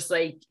I was just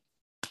like,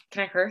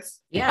 can I curse?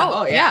 Yeah.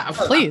 Oh yeah.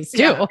 Please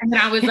do. Yeah. And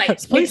I was like,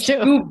 yes, please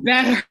do. You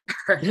better,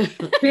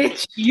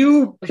 bitch,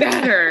 you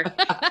better. And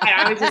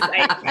I was just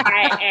like,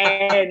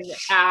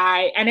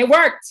 and it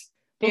worked.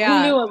 But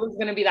who knew it was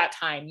going to be that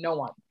time? No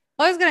one.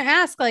 I was going to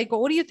ask, like,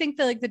 what do you think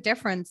the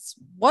difference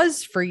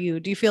was for you?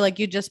 Do you feel like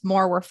you just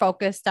more were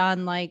focused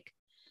on like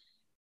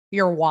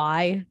your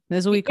why,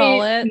 as we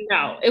call it?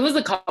 No, it was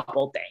a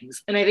couple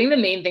things. And I think the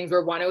main things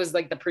were, one, it was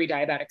like the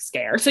pre-diabetic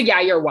scare. So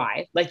yeah, your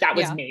why, like that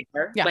was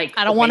major. Yeah. Like,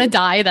 I don't want to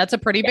die. That's a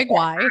pretty big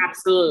why.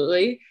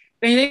 Absolutely.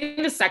 I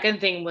think the second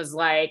thing was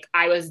like,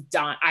 I was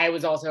done. I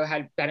was also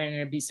had been in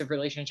an abusive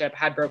relationship,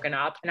 had broken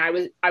up, and I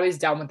was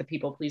done with the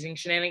people pleasing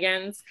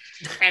shenanigans.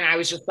 And I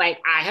was just like,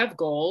 I have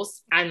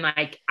goals, and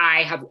like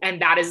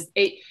and that is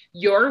it.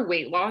 Your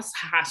weight loss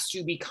has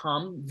to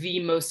become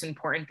the most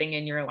important thing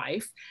in your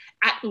life,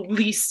 at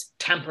least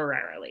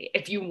temporarily,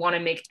 if you want to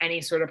make any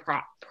sort of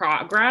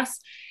progress.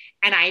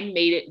 And I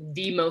made it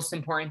the most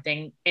important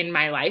thing in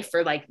my life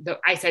for like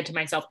I said to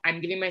myself, I'm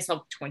giving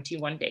myself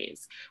 21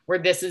 days where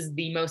this is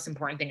the most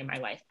important thing in my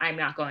life. I'm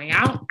not going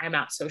out. I'm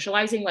not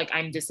socializing. Like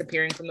I'm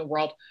disappearing from the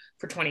world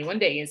for 21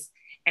 days.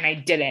 And I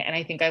did it. And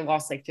I think I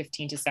lost like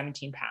 15 to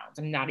 17 pounds.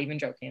 I'm not even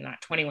joking in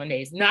that 21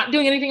 days, not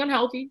doing anything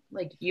unhealthy,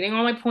 like eating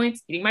all my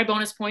points, eating my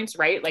bonus points,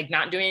 right? Like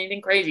not doing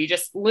anything crazy,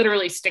 just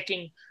literally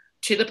sticking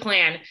to the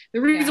plan.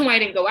 The reason why I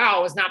didn't go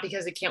out was not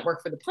because it can't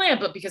work for the plan,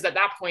 but because at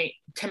that point,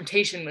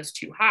 temptation was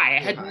too high. I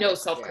had no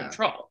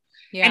self-control.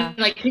 Yeah. And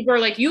like, people are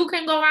like, you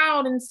can go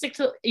out and stick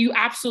to, you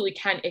absolutely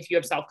can if you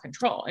have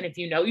self-control. And if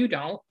you know you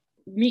don't,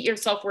 meet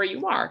yourself where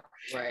you are.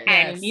 Right.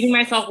 And meeting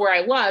myself where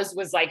I was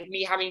like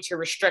me having to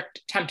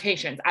restrict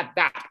temptations at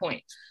that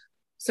point.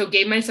 So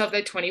gave myself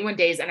that 21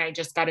 days and I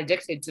just got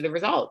addicted to the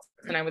results.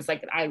 And I was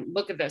like, I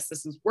look at this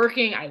is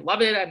working. I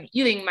love it. I'm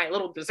eating my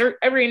little dessert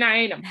every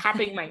night. I'm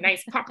popping my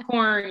nice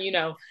popcorn, you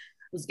know,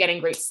 was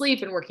getting great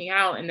sleep and working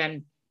out. And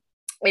then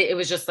it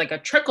was just like a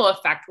trickle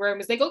effect where I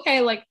was like, okay,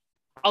 like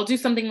I'll do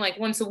something like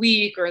once a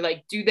week or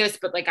like do this,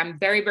 but like, I'm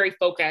very, very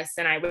focused.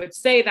 And I would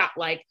say that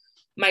like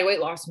my weight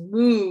loss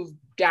moved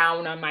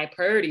down on my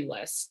priority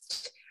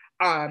list.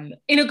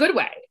 In a good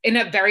way, in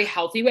a very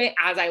healthy way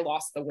as I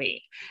lost the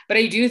weight. But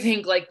I do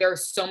think like there are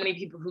so many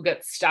people who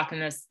get stuck in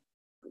this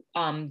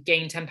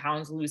gain 10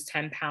 pounds, lose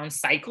 10 pounds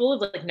cycle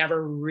of like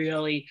never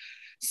really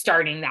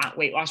starting that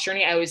weight loss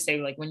journey. I always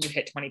say like when you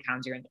hit 20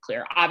 pounds, you're in the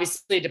clear.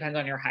 Obviously it depends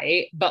on your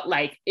height, but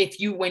like I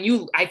feel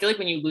like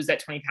when you lose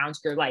that 20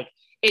 pounds, you're like,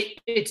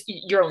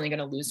 you're only going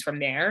to lose from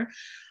there.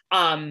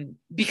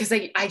 Because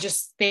I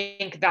just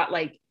think that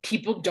like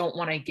people don't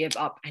want to give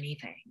up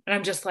anything. And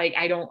I'm just like,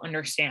 I don't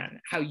understand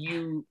how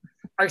you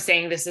are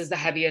saying this is the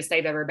heaviest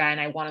I've ever been.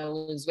 I want to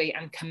lose weight.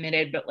 I'm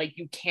committed, but like,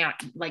 you can't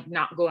like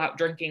not go out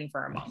drinking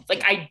for a month.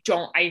 Like,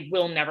 I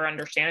will never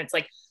understand. It's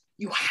like,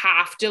 you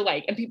have to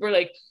like, and people are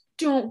like,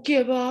 don't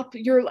give up.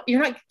 You're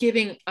not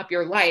giving up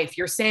your life.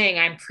 You're saying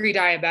I'm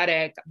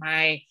pre-diabetic.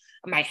 My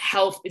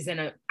health is in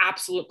an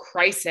absolute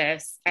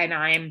crisis and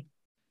I'm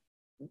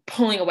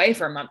pulling away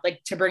for a month,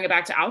 like to bring it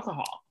back to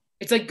alcohol.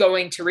 It's like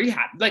going to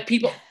rehab. Like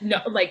people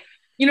know, like,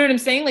 you know what I'm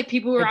saying? Like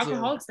people who are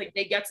alcoholics, like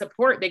they get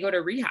support, they go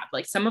to rehab.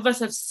 Like some of us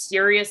have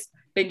serious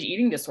binge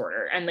eating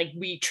disorder and like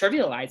we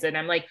trivialize it. And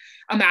I'm like,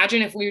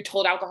 imagine if we were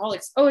told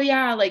alcoholics, oh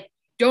yeah, like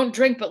don't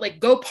drink, but like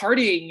go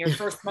partying your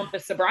first month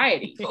of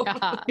sobriety.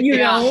 You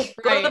know,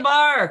 go to the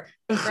bar.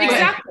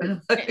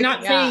 Exactly.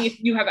 Not saying if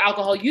you have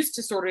alcohol use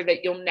disorder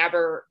that you'll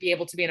never be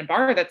able to be in a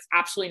bar. That's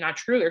absolutely not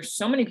true. There's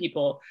so many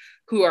people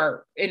who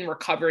are in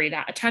recovery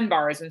that attend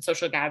bars and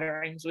social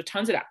gatherings with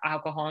tons of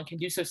alcohol and can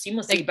do so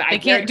seamlessly. But they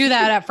can't do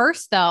that at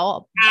first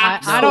though.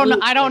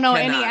 I don't know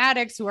any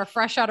addicts who are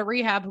fresh out of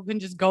rehab who can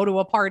just go to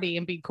a party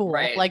and be cool.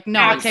 Right. Like,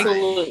 no, it takes,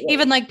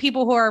 even like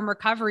people who are in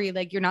recovery,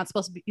 like you're not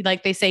supposed to be,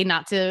 like they say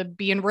not to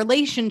be in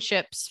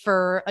relationships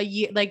for a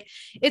year. Like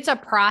it's a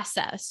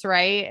process.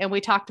 Right. And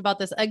we talked about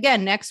this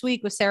again next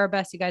week with Sarah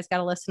Best. You guys got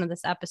to listen to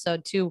this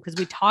episode too, because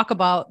we talk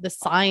about the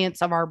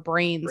science of our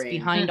brains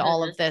behind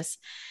all of this.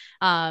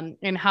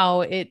 And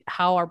how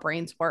our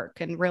brains work.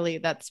 And really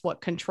that's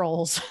what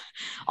controls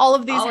all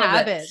of these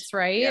habits,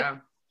 right? Yeah,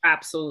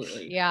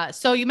 absolutely. Yeah.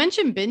 So you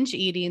mentioned binge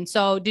eating.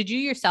 So did you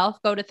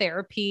yourself go to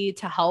therapy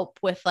to help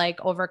with like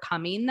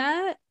overcoming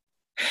that?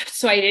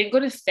 So I didn't go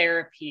to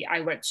therapy.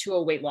 I went to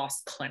a weight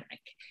loss clinic.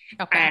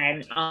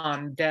 Okay.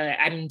 And the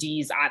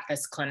MDs at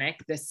this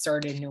clinic, this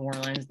started in New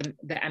Orleans,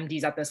 the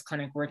MDs at this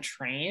clinic were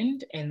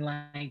trained in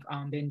like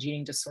binge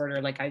eating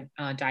disorder, like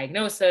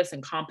diagnosis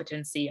and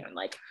competency and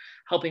like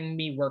helping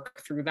me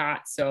work through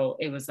that. So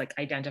it was like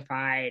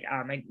identified.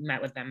 I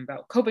met with them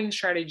about coping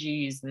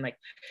strategies and like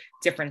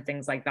different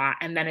things like that.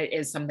 And then it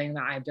is something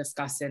that I've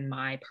discussed in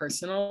my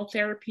personal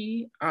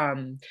therapy.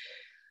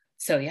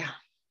 So yeah.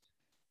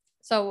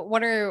 So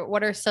what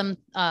are some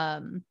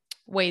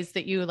ways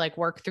that you like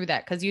work through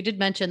that? Because you did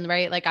mention,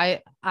 right? Like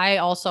I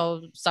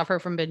also suffer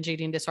from binge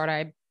eating disorder.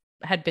 I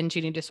had binge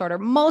eating disorder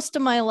most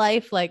of my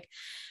life, like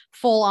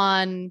full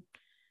on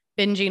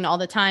binging all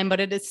the time,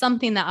 but it is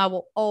something that I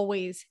will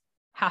always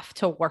have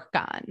to work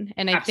on.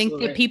 And I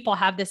think that people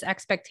have this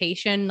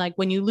expectation, like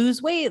when you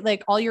lose weight,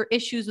 like all your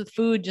issues with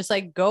food just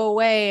like go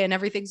away and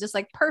everything's just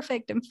like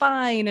perfect and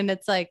fine. And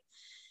it's like,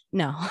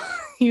 no,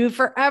 you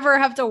forever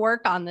have to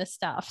work on this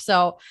stuff.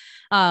 So,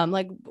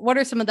 like, what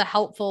are some of the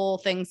helpful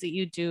things that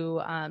you do?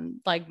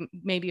 Like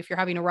maybe if you're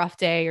having a rough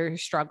day or you're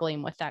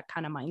struggling with that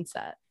kind of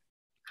mindset?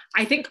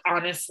 I think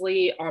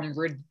honestly,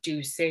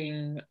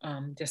 reducing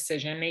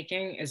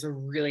decision-making is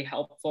really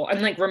helpful.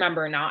 And like,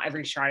 remember, not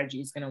every strategy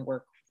is going to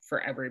work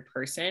for every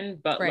person,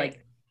 but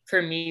like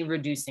for me,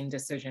 reducing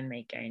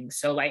decision-making.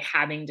 So like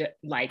having to,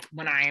 like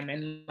when I am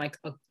in like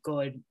a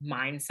good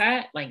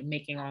mindset, like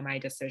making all my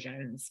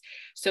decisions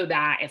so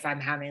that if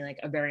I'm having like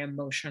a very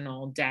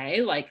emotional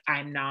day, like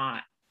I'm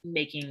not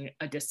making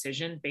a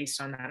decision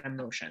based on that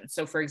emotion.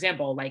 So for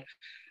example, like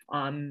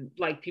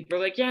people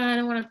are like, yeah, I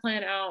don't want to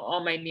plan out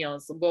all my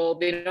meals. Well,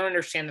 they don't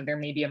understand that there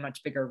may be a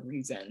much bigger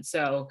reason.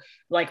 So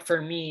like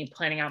for me,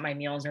 planning out my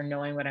meals or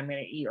knowing what I'm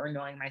going to eat or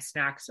knowing my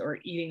snacks or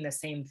eating the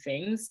same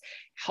things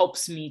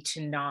helps me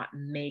to not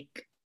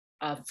make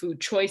a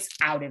food choice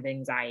out of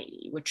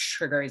anxiety, which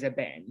triggers a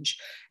binge.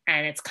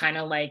 And it's kind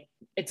of like,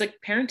 it's like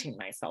parenting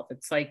myself.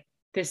 It's like,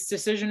 this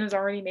decision is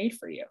already made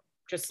for you.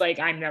 Just like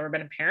I've never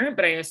been a parent,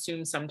 but I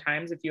assume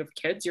sometimes if you have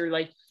kids, you're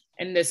like,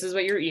 and this is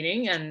what you're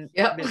eating. And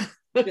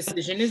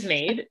decision is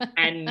made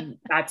and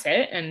that's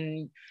it.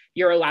 And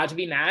you're allowed to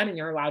be mad and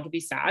you're allowed to be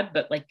sad,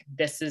 but like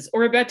this is,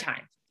 or a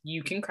bedtime.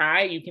 You can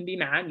cry, you can be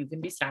mad, you can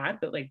be sad,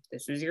 but like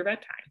this is your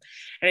bedtime.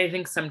 And I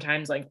think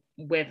sometimes like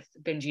with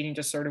binge eating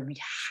disorder, we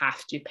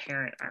have to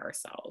parent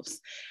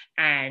ourselves.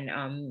 And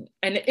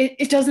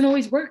it doesn't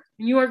always work.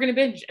 You are going to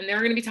binge and there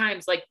are going to be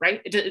times like, right.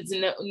 It's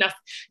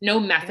no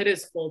method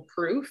is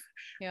foolproof.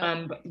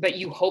 But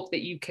you hope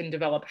that you can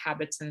develop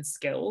habits and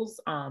skills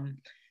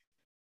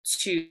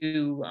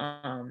to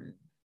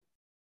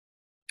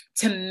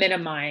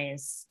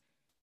minimize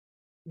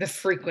the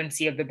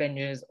frequency of the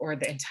binges or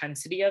the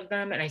intensity of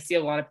them. And I see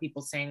a lot of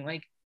people saying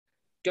like,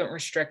 don't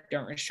restrict.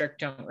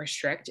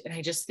 And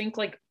I just think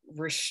like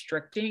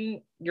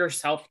restricting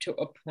yourself to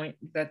a point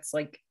that's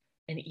like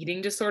an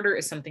eating disorder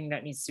is something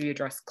that needs to be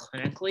addressed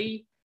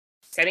clinically.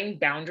 Setting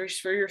boundaries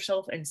for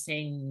yourself and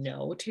saying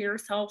no to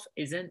yourself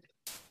isn't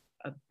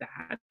a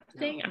bad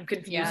thing. I'm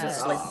confused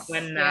as to like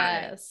when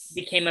that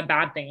became a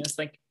bad thing. It's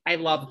like, I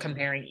love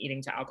comparing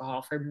eating to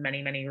alcohol for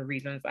many, many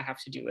reasons that have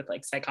to do with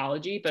like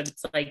psychology, but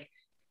it's like,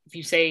 if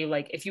you say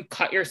like, if you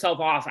cut yourself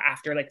off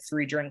after like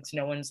 3 drinks,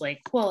 no one's like,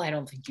 well, I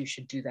don't think you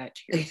should do that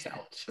to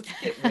yourself. Just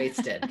get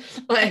wasted.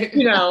 Like,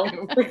 you know,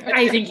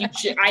 I think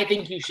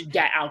you should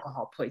get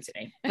alcohol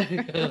poisoning,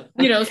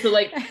 you know? So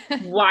like,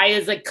 why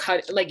is like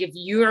if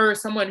you're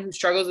someone who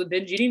struggles with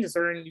binge eating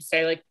disorder and you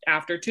say like,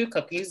 after 2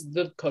 cookies,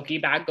 the cookie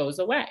bag goes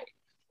away.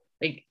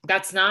 Like,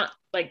 that's not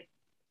like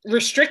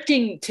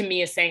restricting to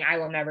me is saying I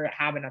will never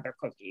have another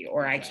cookie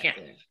or I can't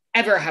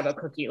ever have a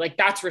cookie. Like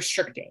that's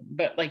restricting,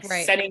 but like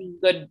setting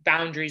good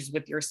boundaries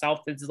with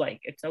yourself is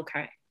like, it's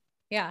okay.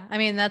 Yeah. I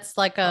mean, that's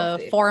like a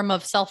form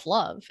of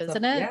self-love,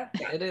 isn't it?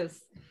 Yeah, it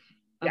is.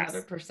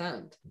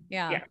 100%.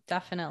 Yeah,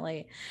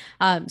 definitely.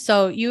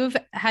 So you've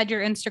had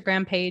your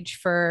Instagram page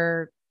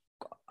for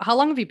how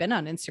long have you been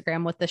on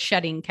Instagram with the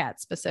Shedding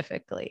Cat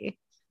specifically?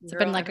 It's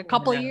been like a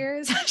couple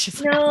years.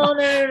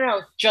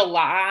 No.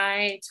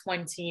 July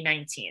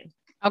 2019.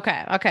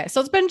 Okay. So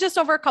it's been just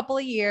over a couple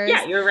of years.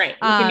 Yeah, you're right.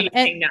 You can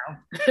be now.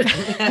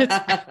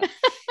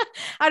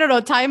 I don't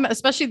know, time,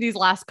 especially these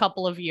last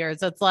couple of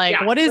years. It's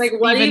like, what is like,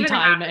 what even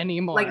time happened?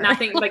 Anymore? Like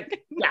nothing,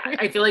 like, yeah,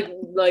 I feel like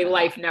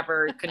life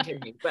never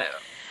continued, but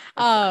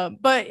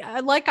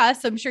like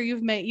us, I'm sure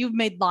you've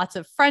made lots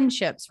of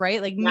friendships,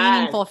 right? Like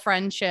meaningful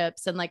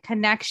friendships and like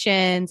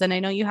connections. And I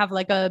know you have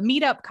like a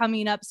meetup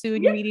coming up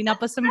soon. You're meeting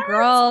up with some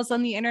girls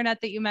on the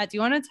internet that you met. Do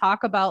you want to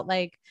talk about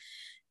like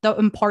the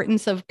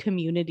importance of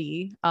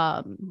community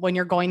when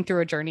you're going through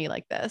a journey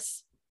like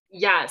this?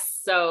 Yes.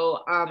 So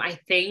I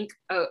think,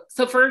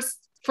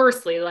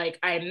 firstly, like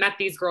I met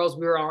these girls,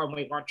 we were all on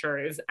Weight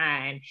Watchers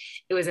and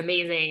it was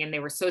amazing. And they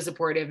were so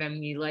supportive.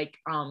 And we like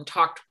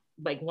talked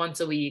like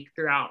once a week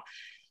throughout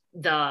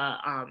the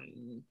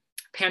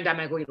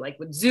pandemic. We like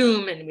would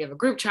Zoom and we have a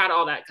group chat,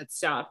 all that good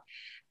stuff.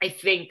 I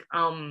think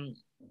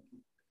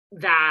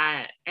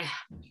that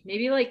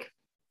maybe like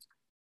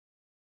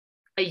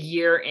a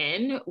year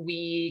in,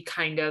 we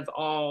kind of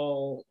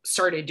all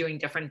started doing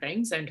different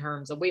things in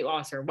terms of weight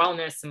loss or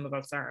wellness. Some of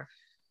us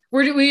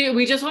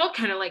we just all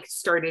kind of like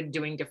started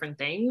doing different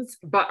things,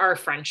 but our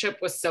friendship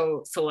was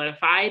so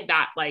solidified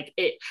that like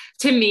it,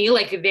 to me,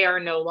 like they are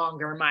no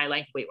longer my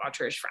like Weight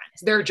Watchers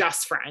friends. They're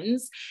just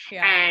friends.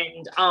 Yeah.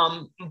 And,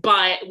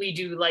 but we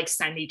do like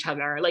send each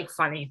other like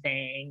funny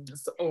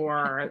things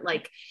or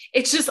like,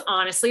 it's just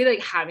honestly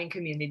like having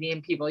community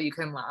and people you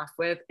can laugh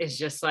with is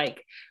just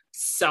like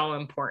so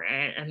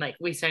important. And like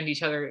we send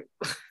each other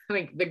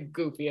like the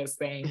goofiest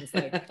things,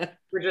 like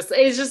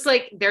it's just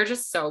like they're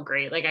just so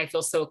great. Like I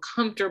feel so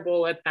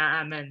comfortable with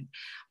them and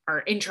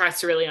our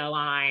interests really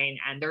align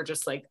and they're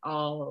just like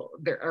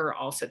they're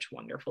all such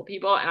wonderful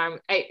people.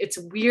 And it's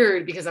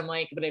weird because I'm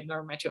like, but I've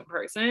never met you in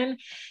person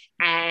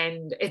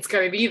and it's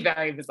going to be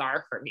very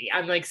bizarre for me.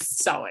 I'm like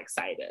so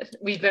excited.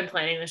 We've been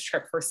planning this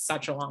trip for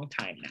such a long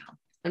time now.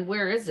 And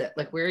where is it?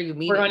 Like where are you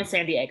meeting? We're going to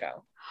San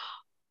Diego.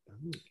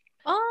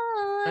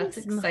 Oh, that's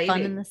exciting.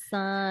 Fun in the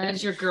sun.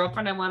 And your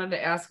girlfriend, I wanted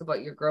to ask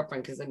about your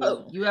girlfriend because I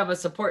mean you have a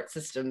support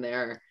system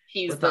there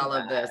with all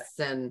of this.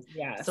 And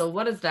so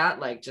what is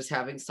that like, just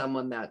having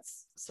someone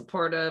that's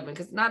supportive? And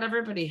because not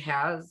everybody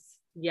has.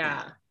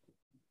 Yeah.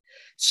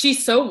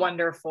 She's so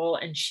wonderful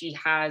and she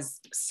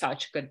has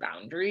such good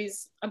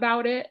boundaries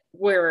about it,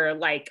 where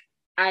like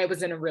I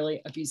was in a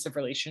really abusive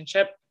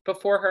relationship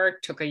before her. It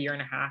took a year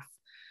and a half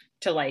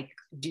to like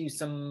do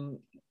some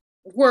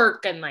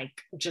work and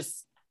like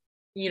just,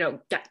 you know,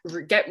 get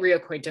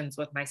reacquaintance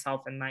with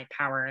myself and my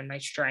power and my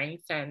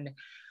strength. And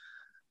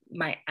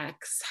my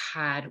ex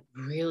had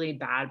really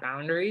bad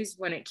boundaries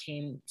when it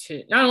came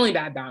to not only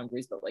bad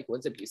boundaries, but like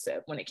was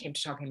abusive when it came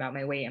to talking about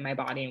my weight and my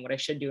body and what I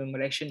should do and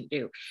what I shouldn't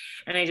do.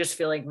 And I just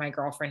feel like my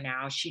girlfriend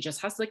now, she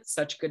just has like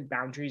such good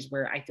boundaries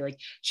where I feel like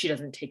she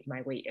doesn't take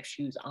my weight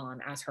issues on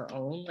as her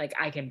own. Like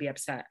I can be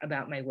upset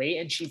about my weight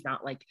and she's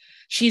not like,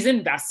 she's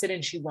invested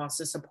and she wants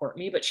to support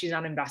me, but she's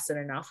not invested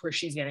enough where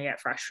she's going to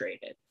get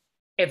frustrated.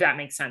 If that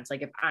makes sense,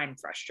 like if I'm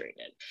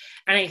frustrated.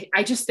 And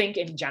I just think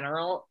in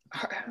general,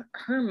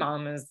 her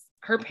mom is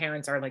her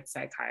parents are like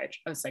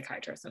a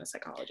psychiatrist and a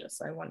psychologist.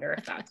 So I wonder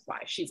if that's why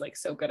she's like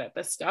so good at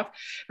this stuff.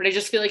 But I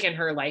just feel like in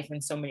her life,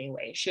 in so many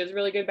ways, she has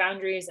really good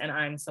boundaries. And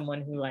I'm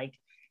someone who like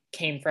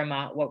came from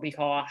what we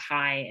call a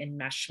high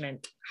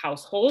enmeshment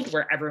household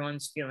where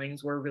everyone's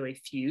feelings were really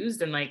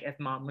fused. And like, if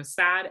mom was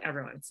sad,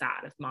 everyone's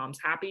sad. If mom's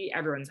happy,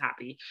 everyone's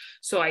happy.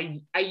 So I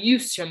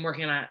used to, I'm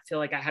working on it, feel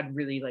like I had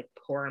really like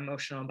poor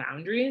emotional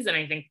boundaries. And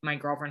I think my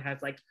girlfriend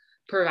has like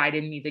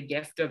provided me the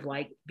gift of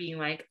like being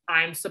like,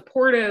 I'm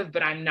supportive,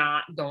 but I'm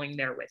not going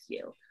there with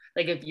you.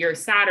 Like if you're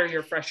sad or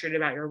you're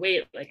frustrated about your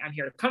weight, like I'm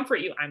here to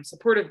comfort you. I'm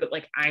supportive, but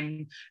like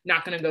I'm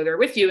not going to go there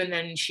with you. And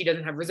then she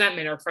doesn't have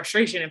resentment or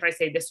frustration if I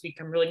say this week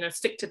I'm really going to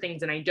stick to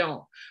things and I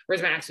don't.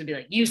 Whereas my ex would be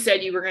like, you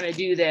said you were going to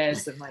do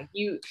this, and like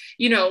you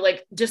know,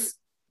 like just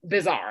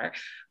bizarre.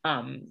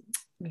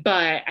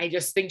 But I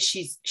just think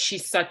she's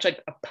such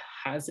like a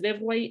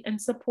positive light and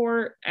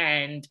support,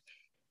 and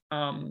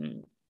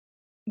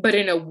but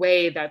in a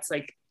way that's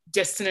like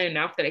distant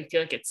enough that I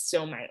feel like it's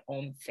still my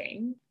own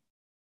thing.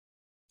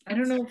 I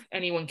don't know if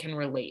anyone can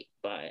relate,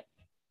 but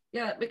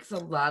yeah, it makes a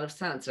lot of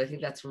sense. I think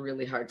that's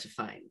really hard to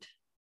find.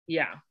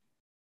 Yeah.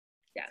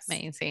 Yes.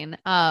 Amazing.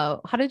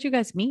 How did you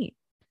guys meet?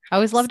 I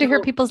always love to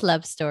hear people's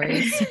love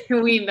stories.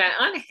 We met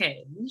on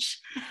Hinge.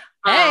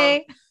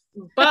 Hey.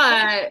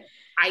 But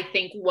I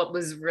think what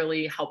was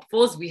really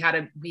helpful is we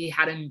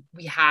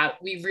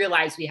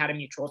realized we had a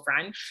mutual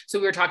friend. So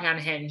we were talking on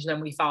Hinge,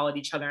 then we followed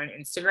each other on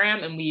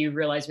Instagram, and we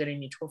realized we had a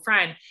mutual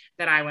friend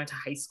that I went to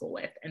high school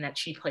with and that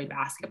she played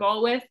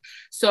basketball with.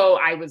 So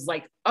I was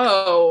like,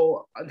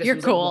 oh, you're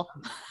cool.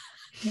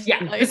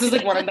 This is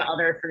like one of the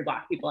other 3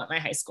 Black people at my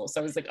high school.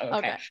 So I was like, oh,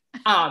 okay.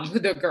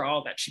 The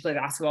girl that she played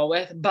basketball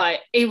with. But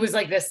it was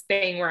like this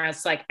thing where I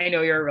was like, I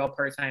know you're a real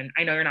person.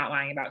 I know you're not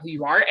lying about who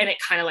you are. And it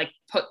kind of like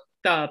put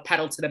the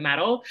pedal to the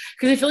metal,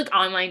 because I feel like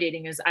online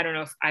dating is, I don't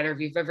know if either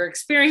of you've ever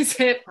experienced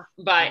it,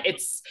 but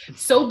it's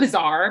so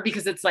bizarre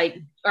because it's like,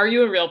 are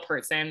you a real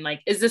person?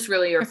 Like, is this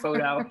really your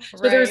photo? Right.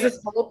 So there's this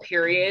whole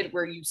period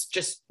where you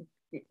just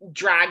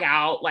drag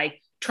out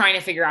like trying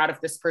to figure out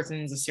if this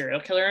person's a serial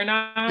killer or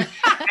not.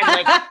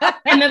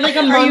 And then like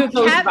a month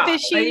goes by.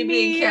 Catfishing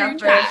me? Are you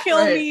trying to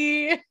kill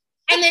me?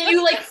 And then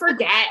you like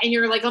forget, and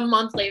you're like a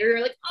month later,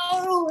 you're like,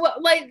 oh,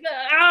 like,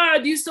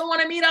 do you still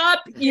want to meet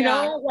up? You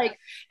know, like,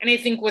 and I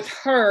think with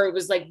her, it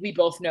was like, we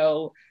both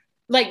know,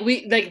 like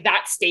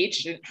that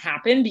stage didn't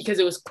happen because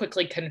it was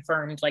quickly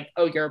confirmed, like,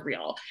 oh, you're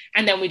real.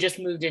 And then we just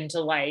moved into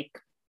like,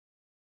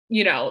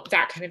 you know,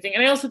 that kind of thing.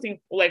 And I also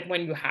think like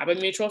when you have a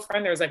mutual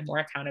friend, there's like more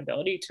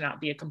accountability to not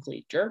be a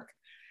complete jerk.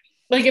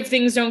 Like if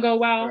things don't go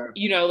well,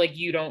 you know, like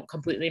you don't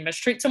completely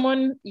mistreat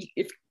someone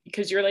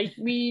because you're like,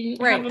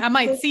 I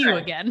might see you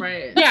again.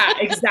 Right. Yeah,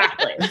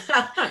 exactly.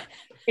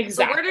 Exactly.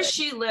 So where does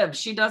she live?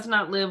 She does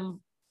not live.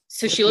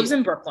 So she lives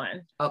in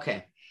Brooklyn.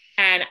 Okay.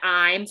 And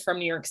I'm from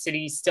New York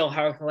City, still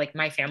have like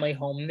my family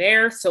home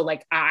there. So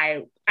like,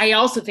 I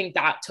also think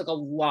that took a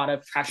lot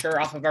of pressure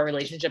off of our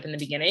relationship in the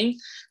beginning,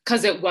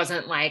 because it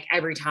wasn't like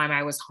every time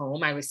I was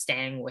home, I was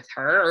staying with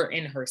her or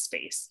in her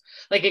space.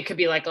 Like it could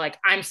be like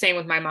I'm staying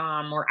with my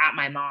mom or at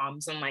my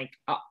mom's, and like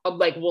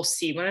we'll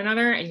see one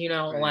another. And you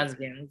know,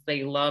 lesbians,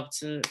 they love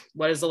to,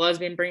 what does a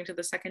lesbian bring to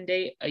the second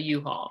date? A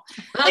U-Haul.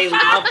 They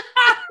love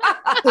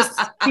to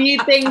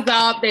speed things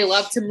up. They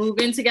love to move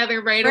in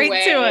together right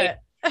away. To it.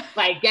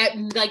 Like get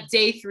like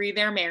day 3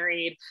 they're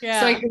married. So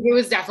I think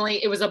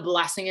it was a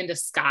blessing in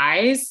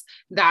disguise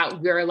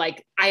that we're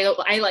like,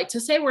 I like to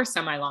say we're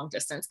semi long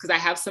distance, because I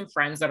have some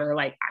friends that are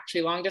like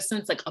actually long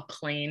distance, like a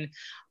plane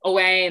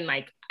away, and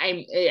like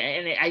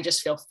I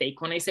just feel fake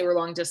when I say we're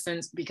long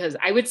distance, because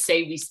I would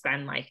say we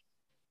spend like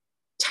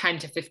 10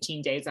 to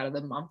 15 days out of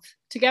the month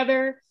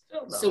together.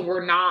 So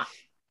we're not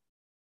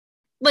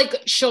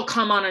like, she'll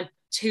come on a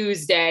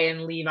Tuesday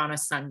and leave on a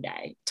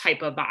Sunday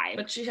type of vibe.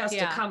 But she has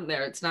to come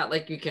there. It's not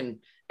like you can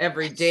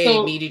every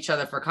day meet each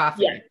other for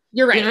coffee. Yeah,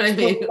 you're right. You know what I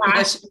mean?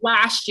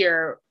 Last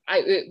year,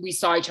 we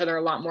saw each other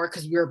a lot more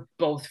because we were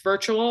both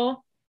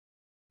virtual.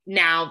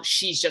 Now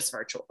she's just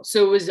virtual.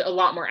 So it was a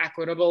lot more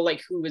equitable,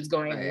 like who was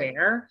going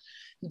where.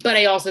 But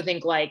I also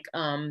think like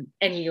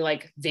any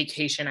like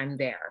vacation, I'm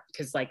there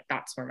because like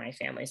that's where my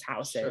family's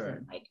house is.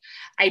 And like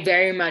I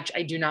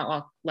do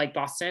not like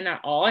Boston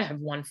at all. I have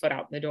one foot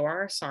out the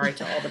door. Sorry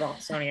to all the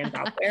Bostonians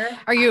out there.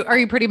 Are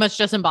you pretty much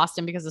just in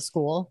Boston because of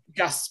school?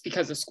 Just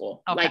because of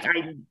school. Okay. Like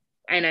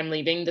I'm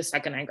leaving the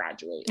second I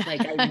graduate.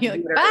 Like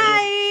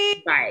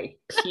bye,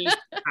 peace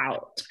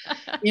out.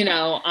 You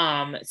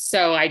know,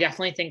 so I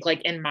definitely think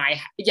like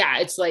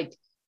it's like,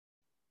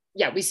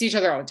 we see each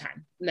other all the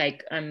time.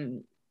 Like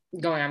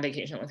going on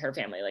vacation with her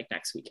family like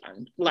next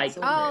weekend. Like,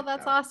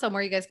 that's awesome.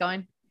 Where are you guys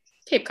going?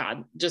 Cape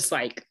Cod. Just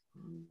like,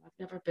 I've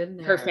never been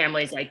there. Her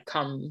family's like,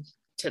 come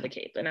to the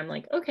Cape, and I'm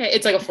like, okay.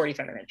 It's like a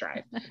 45-minute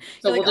drive.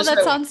 So like,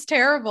 that sounds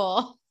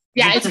terrible.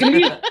 Yeah, it's gonna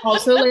be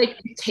also like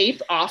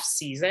Cape off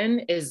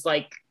season is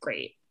like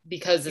great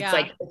because it's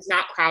like it's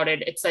not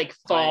crowded. It's like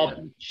fall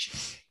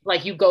beach.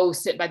 like you go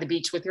sit by the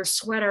beach with your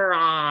sweater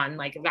on,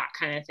 like that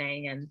kind of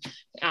thing. And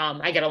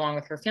I get along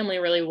with her family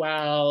really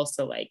well.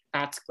 So like,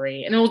 that's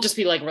great. And it will just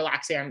be like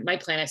relaxing. My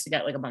plan is to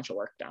get like a bunch of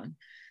work done,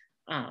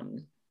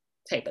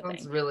 type of thing.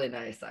 It's really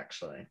nice,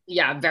 actually.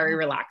 Yeah, very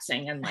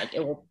relaxing. And like,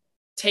 it will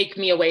take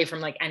me away from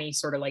like any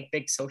sort of like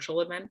big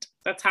social event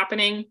that's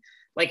happening.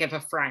 Like if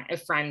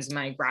friends in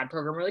my grad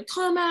program are like,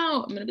 come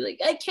out, I'm gonna be like,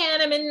 I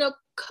can't, I'm in a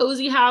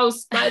cozy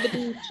house by the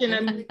beach and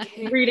I'm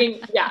reading.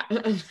 Yeah.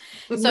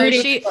 So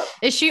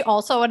is she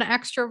also an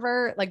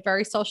extrovert, like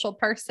very social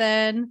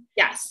person?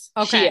 Yes.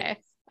 Okay.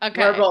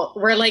 Okay.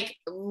 We're like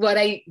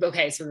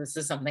so this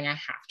is something I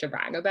have to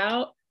brag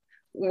about.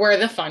 We're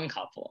the fun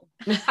couple.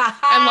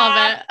 I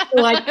love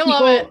it. Like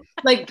love it.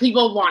 Like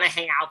people want to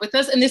hang out with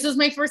us. And this is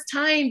my first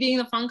time being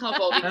the fun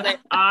couple because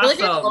I feel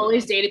like I've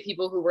always dated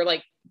people who were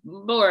like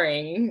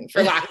boring,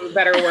 for lack of a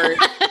better word.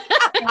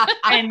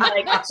 And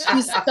like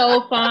she's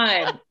so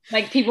fun.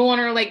 Like people want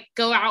to like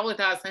go out with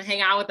us and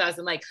hang out with us.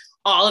 And like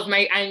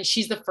and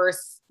she's the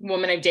first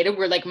woman I've dated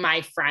where like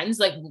my friends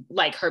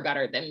like her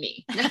better than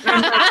me. And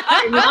I'm like,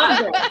 I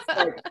love this.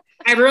 Like,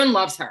 everyone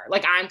loves her.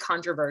 Like I'm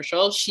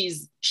controversial. She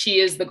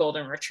is the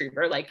golden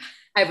retriever. Like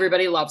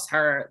everybody loves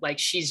her. Like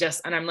she's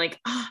just, and I'm like,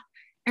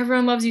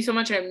 everyone loves you so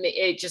much. And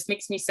it just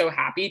makes me so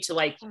happy to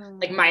like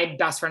my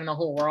best friend in the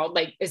whole world,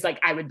 like is like,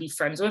 I would be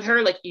friends with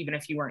her. Like, even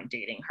if you weren't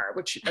dating her,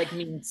 which like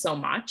means so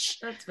much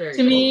That's very to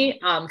cool. me.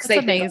 Cause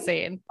That's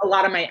amazing. A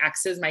lot of my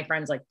exes, my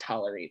friends like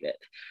tolerate it.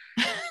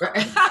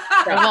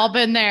 We've all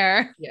been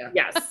there. Yeah.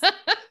 Yes.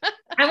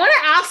 I want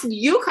to ask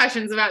you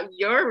questions about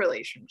your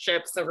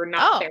relationships that were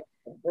not there,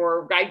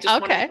 or I just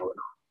want to know.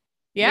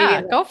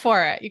 Yeah, go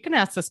for it. You can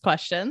ask us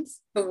questions.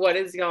 So what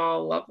is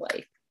y'all love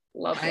life?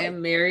 I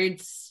am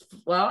married.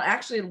 Well,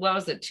 actually, what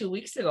was it? 2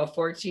 weeks ago,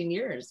 14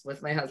 years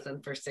with my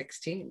husband for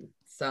 16.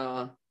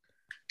 So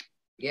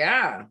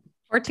yeah.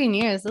 14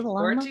 years is a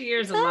long 14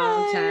 years is a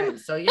long time.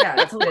 So yeah,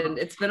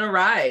 it's been a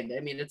ride. I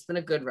mean, it's been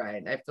a good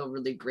ride. I feel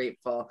really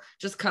grateful.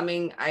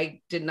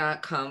 I did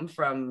not come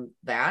from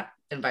that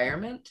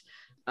environment.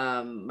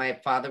 My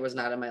father was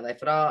not in my life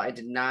at all. I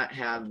didn't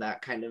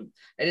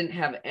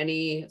have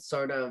any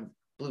sort of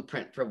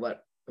blueprint for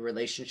what a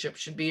relationship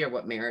should be or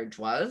what marriage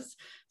was.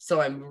 So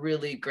I'm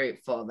really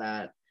grateful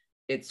that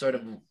it's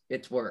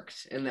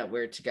worked and that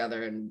we're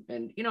together and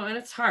and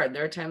it's hard.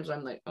 There are times when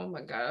I'm like, oh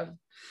my God.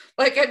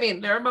 Like, I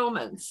mean, there are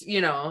moments,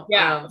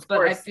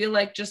 but I feel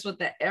like just with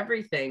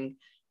everything,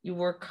 you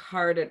work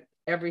hard at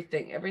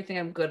everything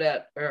I'm good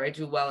at, or I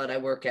do well at, I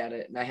work at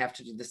it. And I have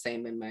to do the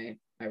same in my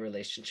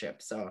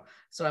relationship. So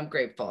I'm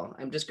grateful.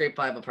 I'm just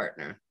grateful I have a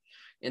partner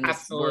in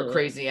this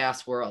crazy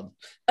ass world.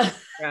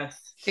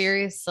 Yes.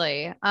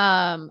 Seriously.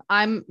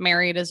 I'm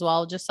married as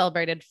well. Just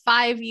celebrated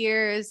 5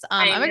 years.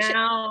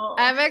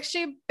 I've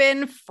actually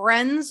been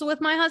friends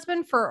with my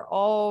husband for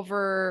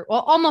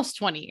almost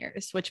 20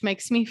 years, which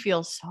makes me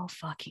feel so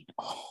fucking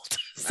old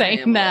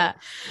saying that.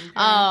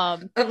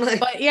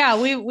 But yeah,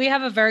 we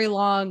have a very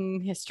long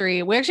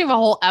history. We actually have a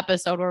whole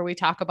episode where we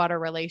talk about our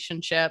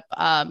relationship,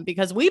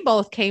 because we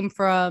both came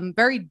from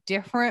very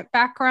different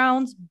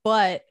backgrounds,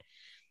 but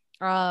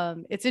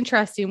it's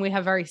interesting. We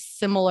have very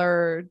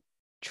similar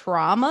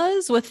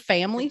traumas with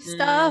family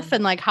stuff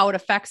and like how it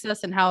affects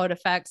us and how it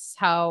affects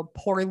how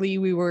poorly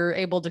we were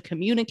able to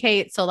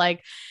communicate. So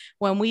like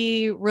when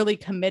we really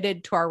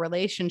committed to our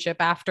relationship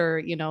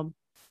after,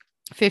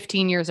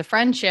 15 years of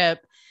friendship,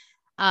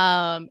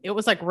 it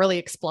was like really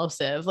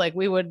explosive. Like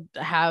we would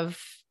have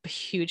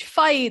huge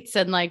fights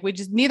and like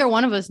neither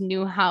one of us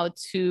knew how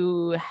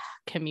to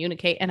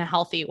communicate in a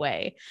healthy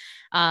way.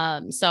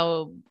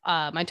 So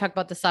I talked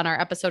about this on our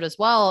episode as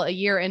well. A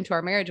year into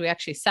our marriage, we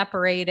actually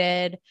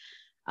separated,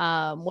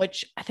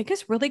 which I think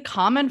is really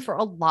common for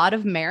a lot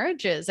of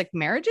marriages. Like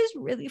marriage is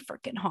really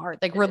freaking hard.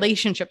 Like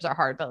relationships are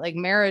hard, but like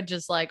marriage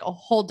is like a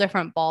whole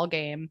different ball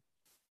game.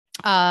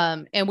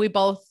 And we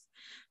both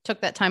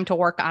took that time to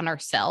work on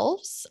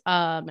ourselves.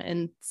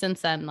 And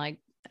since then, like,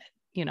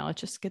 it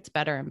just gets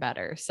better and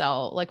better.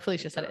 So like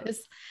Felicia said, it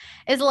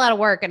is a lot of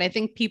work. And I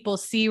think people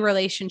see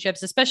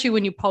relationships, especially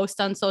when you post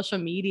on social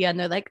media and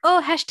they're like,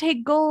 oh,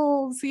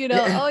 #goals,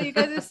 oh, you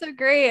guys are so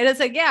great. And it's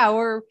like, yeah,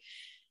 we're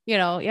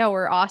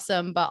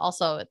awesome. But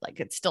also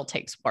it still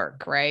takes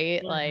work,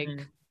 right? Like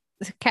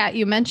Kat,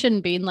 you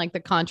mentioned being like the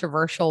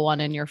controversial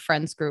one in your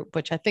friends group,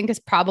 which I think is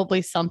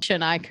probably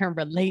something I can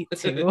relate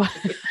to.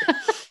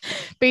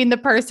 Being the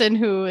person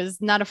who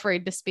is not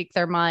afraid to speak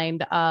their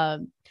mind.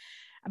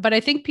 But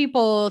I think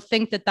people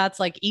think that that's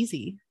like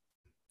easy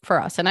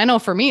for us. And I know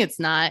for me,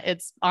 it's not.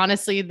 It's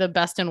honestly the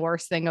best and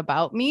worst thing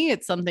about me.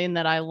 It's something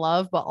that I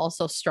love, but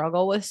also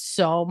struggle with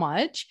so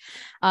much.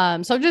 So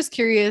I'm just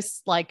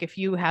curious, like if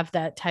you have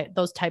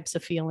those types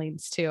of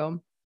feelings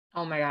too.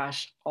 Oh my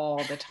gosh,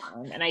 all the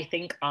time. And I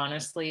think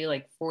honestly,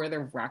 like for the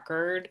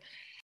record,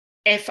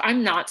 if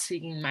I'm not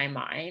speaking my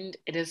mind,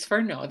 it is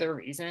for no other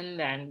reason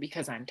than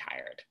because I'm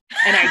tired.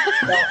 And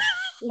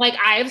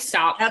I've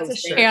stopped. That's a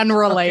shirt. And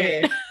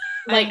relate. Okay.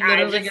 Like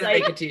I'm literally gonna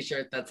make a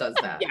t-shirt that says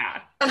that. Yeah.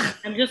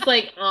 I'm just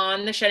like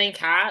on the shedding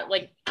cat,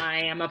 like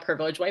I am a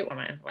privileged white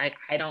woman. Like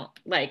I don't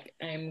like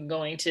I'm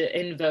going to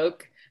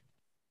invoke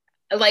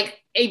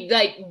like a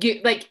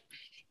like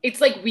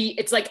it's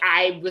like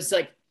I was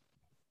like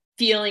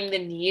feeling the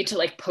need to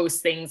like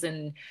post things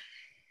and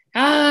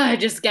I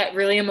just get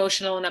really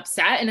emotional and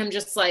upset and I'm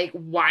just like,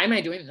 why am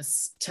I doing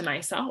this to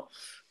myself?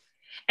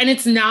 And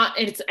it's not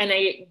it's and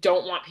I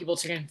don't want people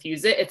to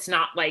confuse it. It's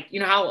not like, you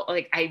know how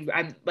like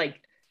I'm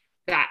like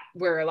that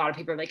where a lot of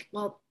people are like,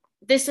 well,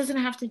 this doesn't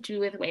have to do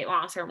with weight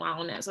loss or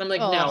wellness. I'm like,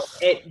 no,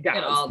 it does.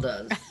 It all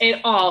does.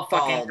 It all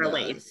fucking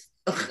relates.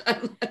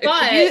 But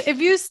But if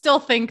you still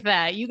think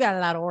that, you got a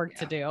lot of work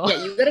to do.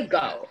 yeah, you gotta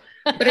go.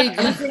 But I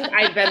do think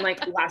I've been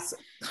like less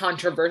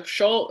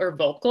controversial or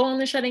vocal on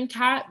the shedding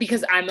cat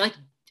because I'm like,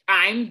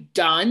 I'm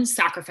done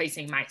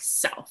sacrificing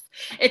myself.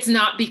 It's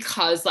not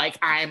because like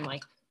I'm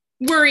like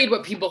worried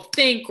what people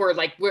think or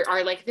like we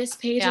are like this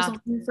page is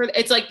something for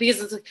it's like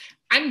because it's like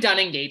I'm done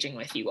engaging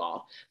with you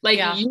all. Like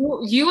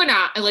you and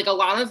I like a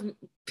lot of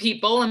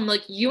people I'm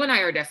like you and I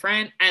are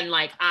different and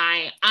like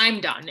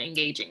I'm done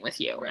engaging with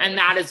you. Right. And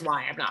that is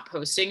why I'm not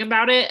posting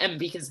about it and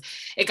because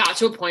it got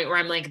to a point where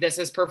I'm like this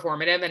is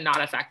performative and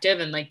not effective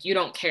and like you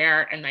don't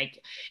care and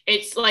like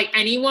it's like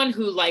anyone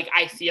who like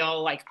I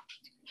feel like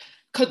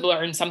could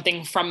learn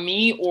something from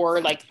me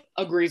or like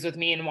agrees with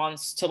me and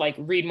wants to like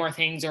read more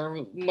things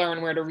or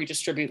learn where to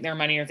redistribute their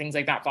money or things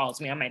like that follows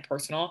me on my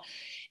personal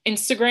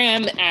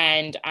Instagram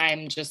and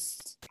I'm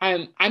just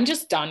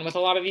done with a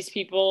lot of these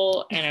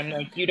people and I'm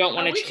like you don't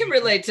want to we can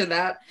relate to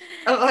that.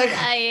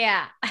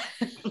 Yeah.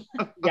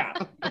 Yeah.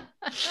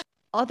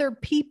 Other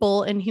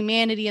people and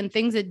humanity and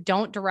things that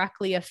don't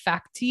directly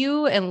affect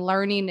you and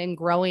learning and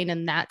growing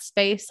in that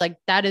space, like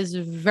that is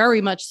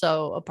very much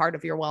so a part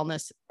of your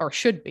wellness or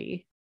should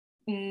be.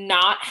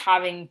 Not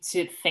having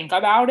to think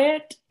about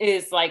it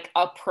is like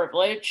a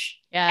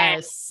privilege.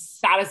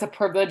 Yes. And that is a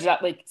privilege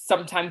that like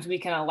sometimes we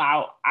can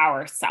allow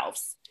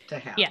ourselves to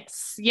have.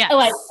 Yes. Yes.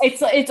 Like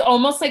it's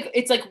almost like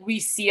it's like we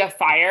see a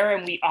fire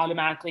and we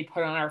automatically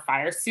put on our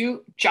fire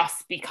suit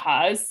just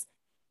because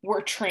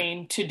we're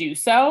trained to do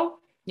so.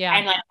 Yeah.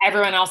 And like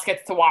everyone else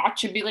gets to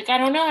watch and be like, I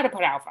don't know how to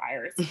put out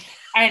fires.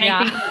 And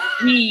I think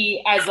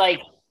we as like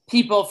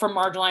people from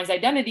marginalized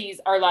identities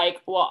are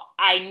like, well,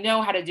 I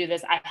know how to do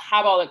this. I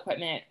have all the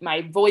equipment.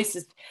 My voice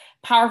is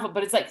powerful,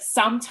 but it's like,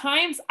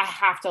 sometimes I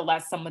have to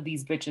let some of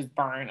these bitches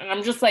burn. And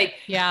I'm just like,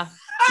 yeah.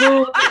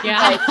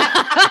 Like,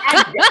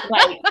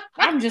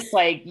 I'm just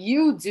like,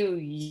 you do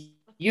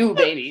you,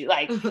 baby.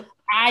 Like,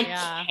 I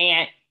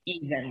can't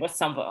even with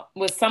some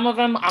of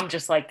them. I'm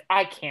just like,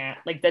 I can't.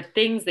 Like the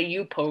things that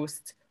you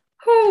post,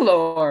 oh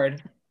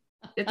Lord.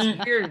 It's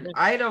weird.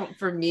 I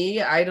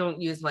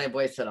don't use my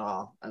voice at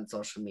all on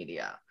social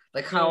media.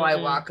 Like how I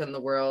walk in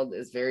the world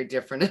is very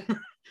different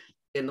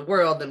in the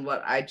world than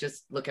what I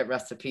just look at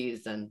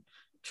recipes and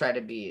try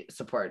to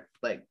support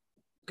like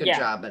good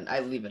job. And I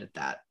leave it at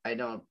that.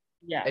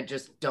 I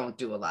just don't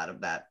do a lot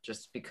of that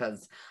just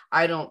because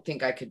I don't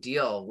think I could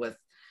deal with,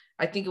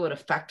 I think it would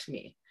affect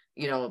me,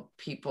 you know,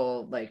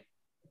 people like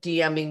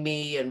DMing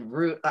me and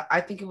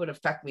I think it would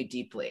affect me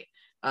deeply.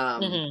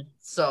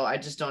 So I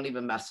just don't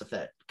even mess with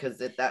it because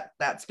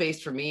that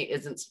space for me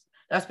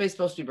that space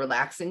supposed to be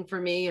relaxing for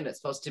me and it's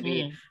supposed to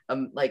be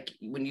like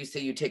when you say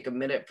you take a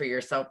minute for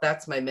yourself,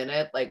 that's my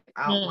minute. Like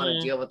I don't want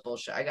to deal with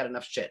bullshit. I got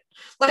enough shit,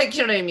 like,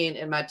 you know what I mean,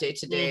 in my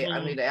day-to-day.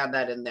 I need to add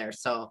that in there.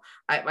 So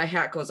my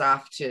hat goes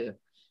off to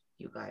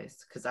you guys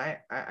because I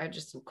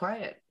just am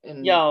quiet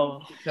and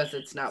because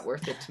it's not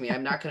worth it to me.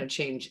 I'm not going to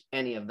change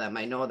any of them.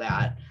 I know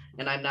that,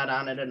 and I'm not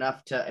on it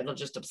enough it'll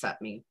just upset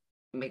me.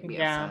 Make me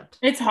upset.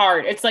 It's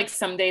hard. It's like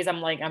some days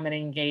I'm like I'm gonna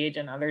engage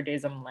and other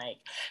days I'm like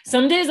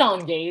some days I'll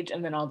engage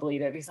and then I'll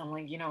delete it because I'm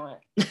like, you know what,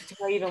 do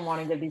I even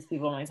want to give these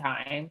people my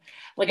time?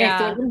 Like I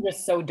feel like I'm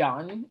just so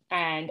done.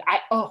 And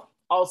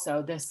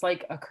also this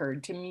like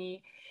occurred to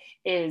me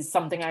is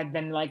something I've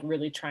been like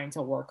really trying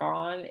to work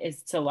on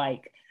is to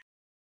like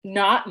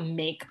not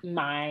make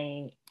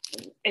my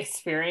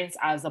experience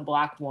as a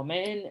Black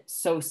woman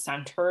so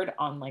centered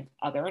on like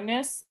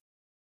otherness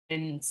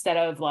instead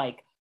of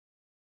like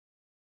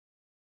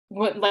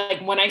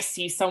when I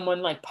see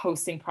someone like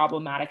posting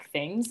problematic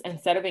things,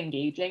 instead of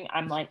engaging,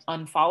 I'm like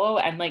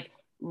unfollow and like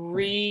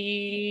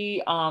refocus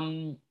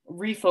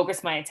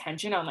my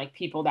attention on like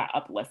people that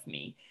uplift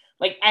me.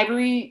 Like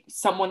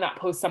someone that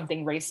posts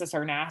something racist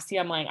or nasty,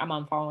 I'm like, I'm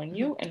unfollowing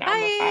you and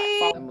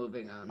I'm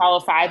moving on. Follow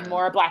 5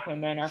 more Black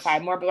women or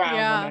 5 more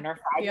brown women or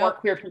 5 more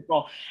queer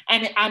people.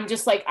 And I'm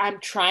just like, I'm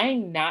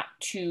trying not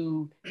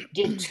to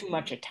give too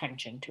much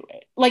attention to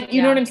it. Like,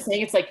 you know what I'm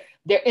saying? It's like,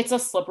 it's a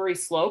slippery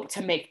slope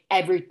to make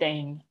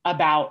everything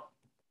about,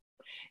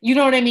 you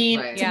know what I mean?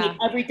 Right. To make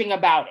everything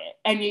about it.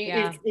 And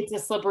it's a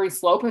slippery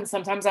slope. And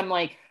sometimes I'm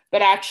like,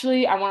 but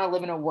actually I want to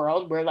live in a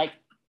world where like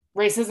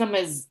racism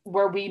is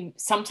where we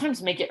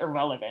sometimes make it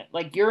irrelevant.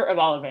 Like you're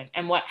irrelevant.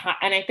 And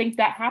and I think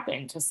that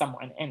happened to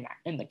someone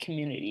in the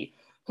community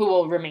who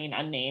will remain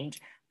unnamed.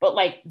 But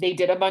like they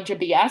did a bunch of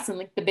BS and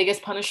like the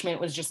biggest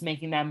punishment was just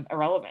making them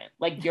irrelevant.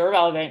 Like you're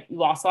irrelevant. You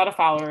lost a lot of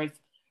followers.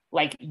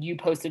 like you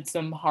posted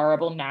some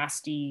horrible,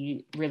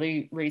 nasty,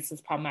 really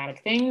racist,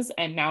 problematic things,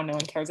 and now no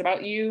one cares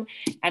about you.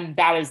 And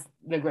that is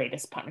the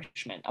greatest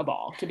punishment of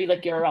all, to be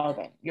like, you're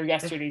irrelevant. You're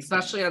yesterday's.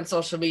 Especially on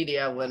social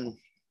media when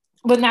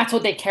that's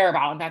what they care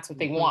about and that's what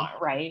they want,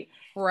 right?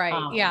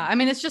 Right. Yeah. I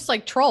mean, it's just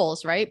like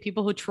trolls, right?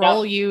 People who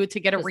troll you to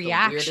get a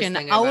reaction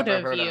out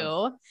of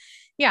you.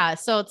 Yeah.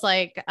 So it's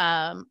like,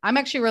 I'm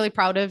actually really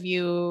proud of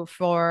you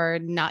for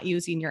not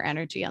using your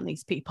energy on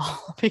these people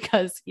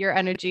because your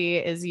energy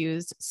is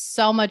used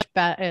so much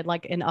better,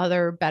 like in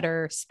other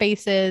better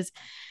spaces.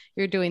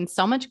 You're doing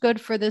so much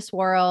good for this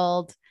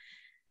world.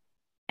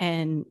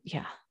 And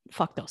yeah,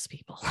 fuck those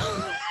people.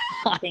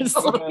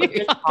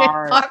 Honestly,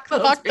 fuck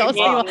those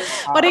people.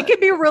 But it can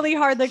be really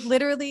hard. Like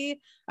literally,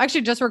 I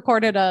actually just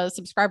recorded a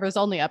subscribers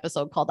only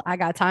episode called I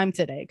Got Time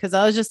Today. Cause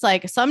I was just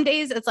like, some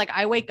days it's like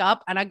I wake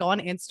up and I go on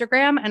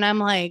Instagram and I'm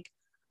like,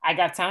 I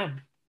got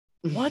time.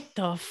 What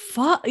the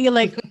fuck? You're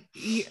like,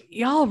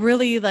 y'all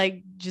really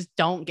like just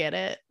don't get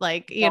it.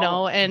 Like, you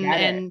know,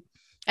 and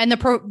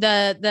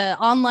the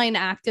online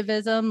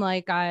activism,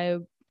 like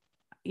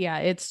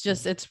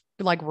it's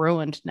like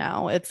ruined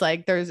now. It's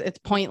like it's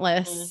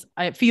pointless.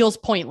 It feels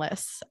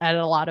pointless at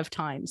a lot of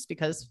times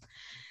because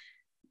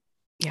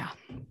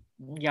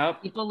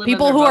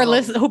people who are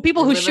listening,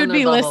 people who should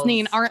be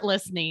listening aren't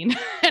listening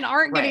and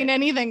aren't getting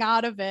anything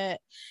out of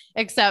it,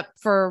 except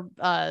for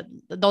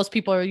those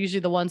people are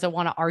usually the ones that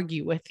want to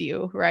argue with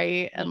you,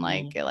 right? And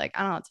like you're like,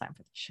 I don't have time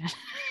for this shit.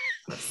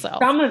 So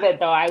some of it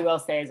though, I will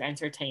say, is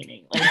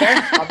entertaining. Like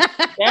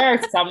there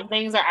are some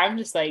things that I'm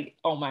just like,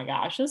 oh my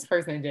gosh, this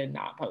person did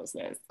not post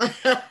this.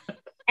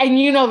 And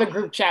you know the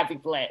group chat be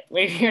lit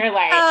when you're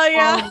like,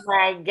 oh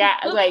my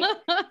God. Like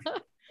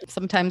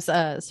sometimes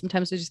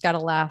we just gotta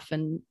laugh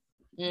and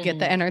get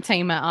the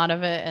entertainment out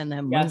of it and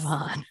then move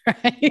on,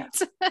 right?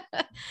 Yes.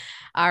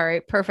 All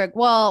right, perfect.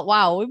 Well,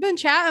 wow, we've been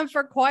chatting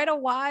for quite a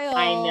while.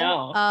 I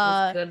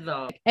know. Good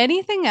though.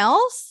 Anything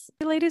else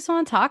you ladies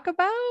want to talk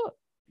about?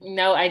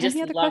 No, I just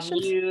love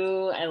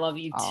you. I love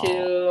you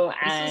too.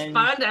 And this is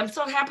fun. I'm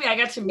so happy I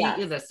got to meet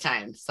you this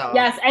time. So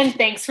yes, and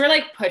thanks for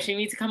like pushing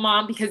me to come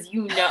on because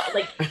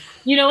like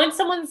when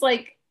someone's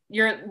like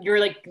you're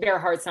like their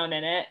heart's not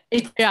in it.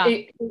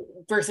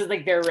 Versus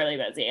like they're really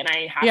busy, and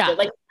I have to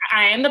like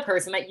I am the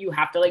person that you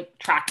have to like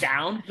track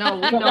down. No,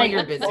 we know like,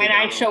 you're busy. When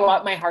I show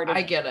up, my heart is.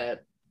 I get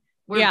it.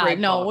 We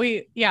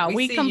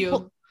see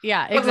you.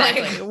 Yeah,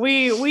 exactly.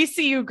 We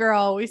see you,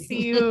 girl. We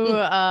see you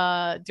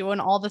doing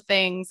all the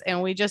things,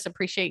 and we just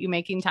appreciate you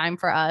making time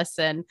for us.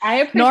 And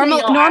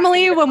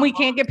normally when we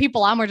can't get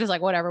people on, we're just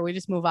like, whatever, we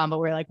just move on. But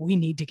we're like, we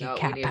need to get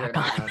Kat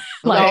back on.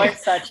 Like,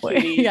 such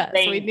cuties. Yeah,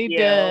 so we need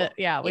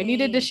we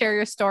needed to share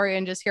your story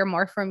and just hear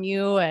more from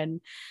you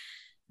and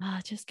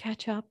just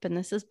catch up. And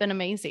this has been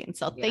amazing.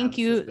 So thank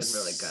you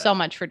so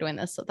much for doing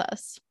this with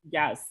us.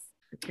 Yes,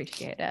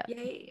 appreciate it.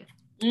 Yay.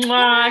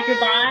 Mwah,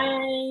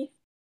 goodbye.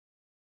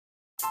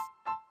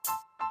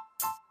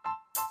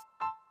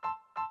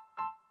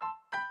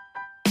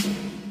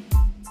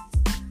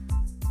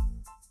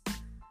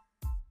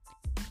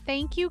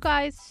 Thank you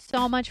guys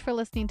so much for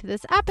listening to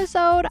this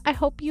episode. I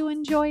hope you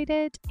enjoyed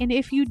it. And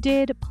if you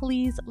did,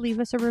 please leave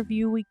us a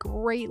review. We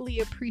greatly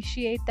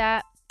appreciate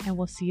that. And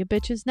we'll see you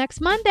bitches next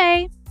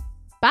Monday.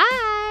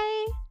 Bye.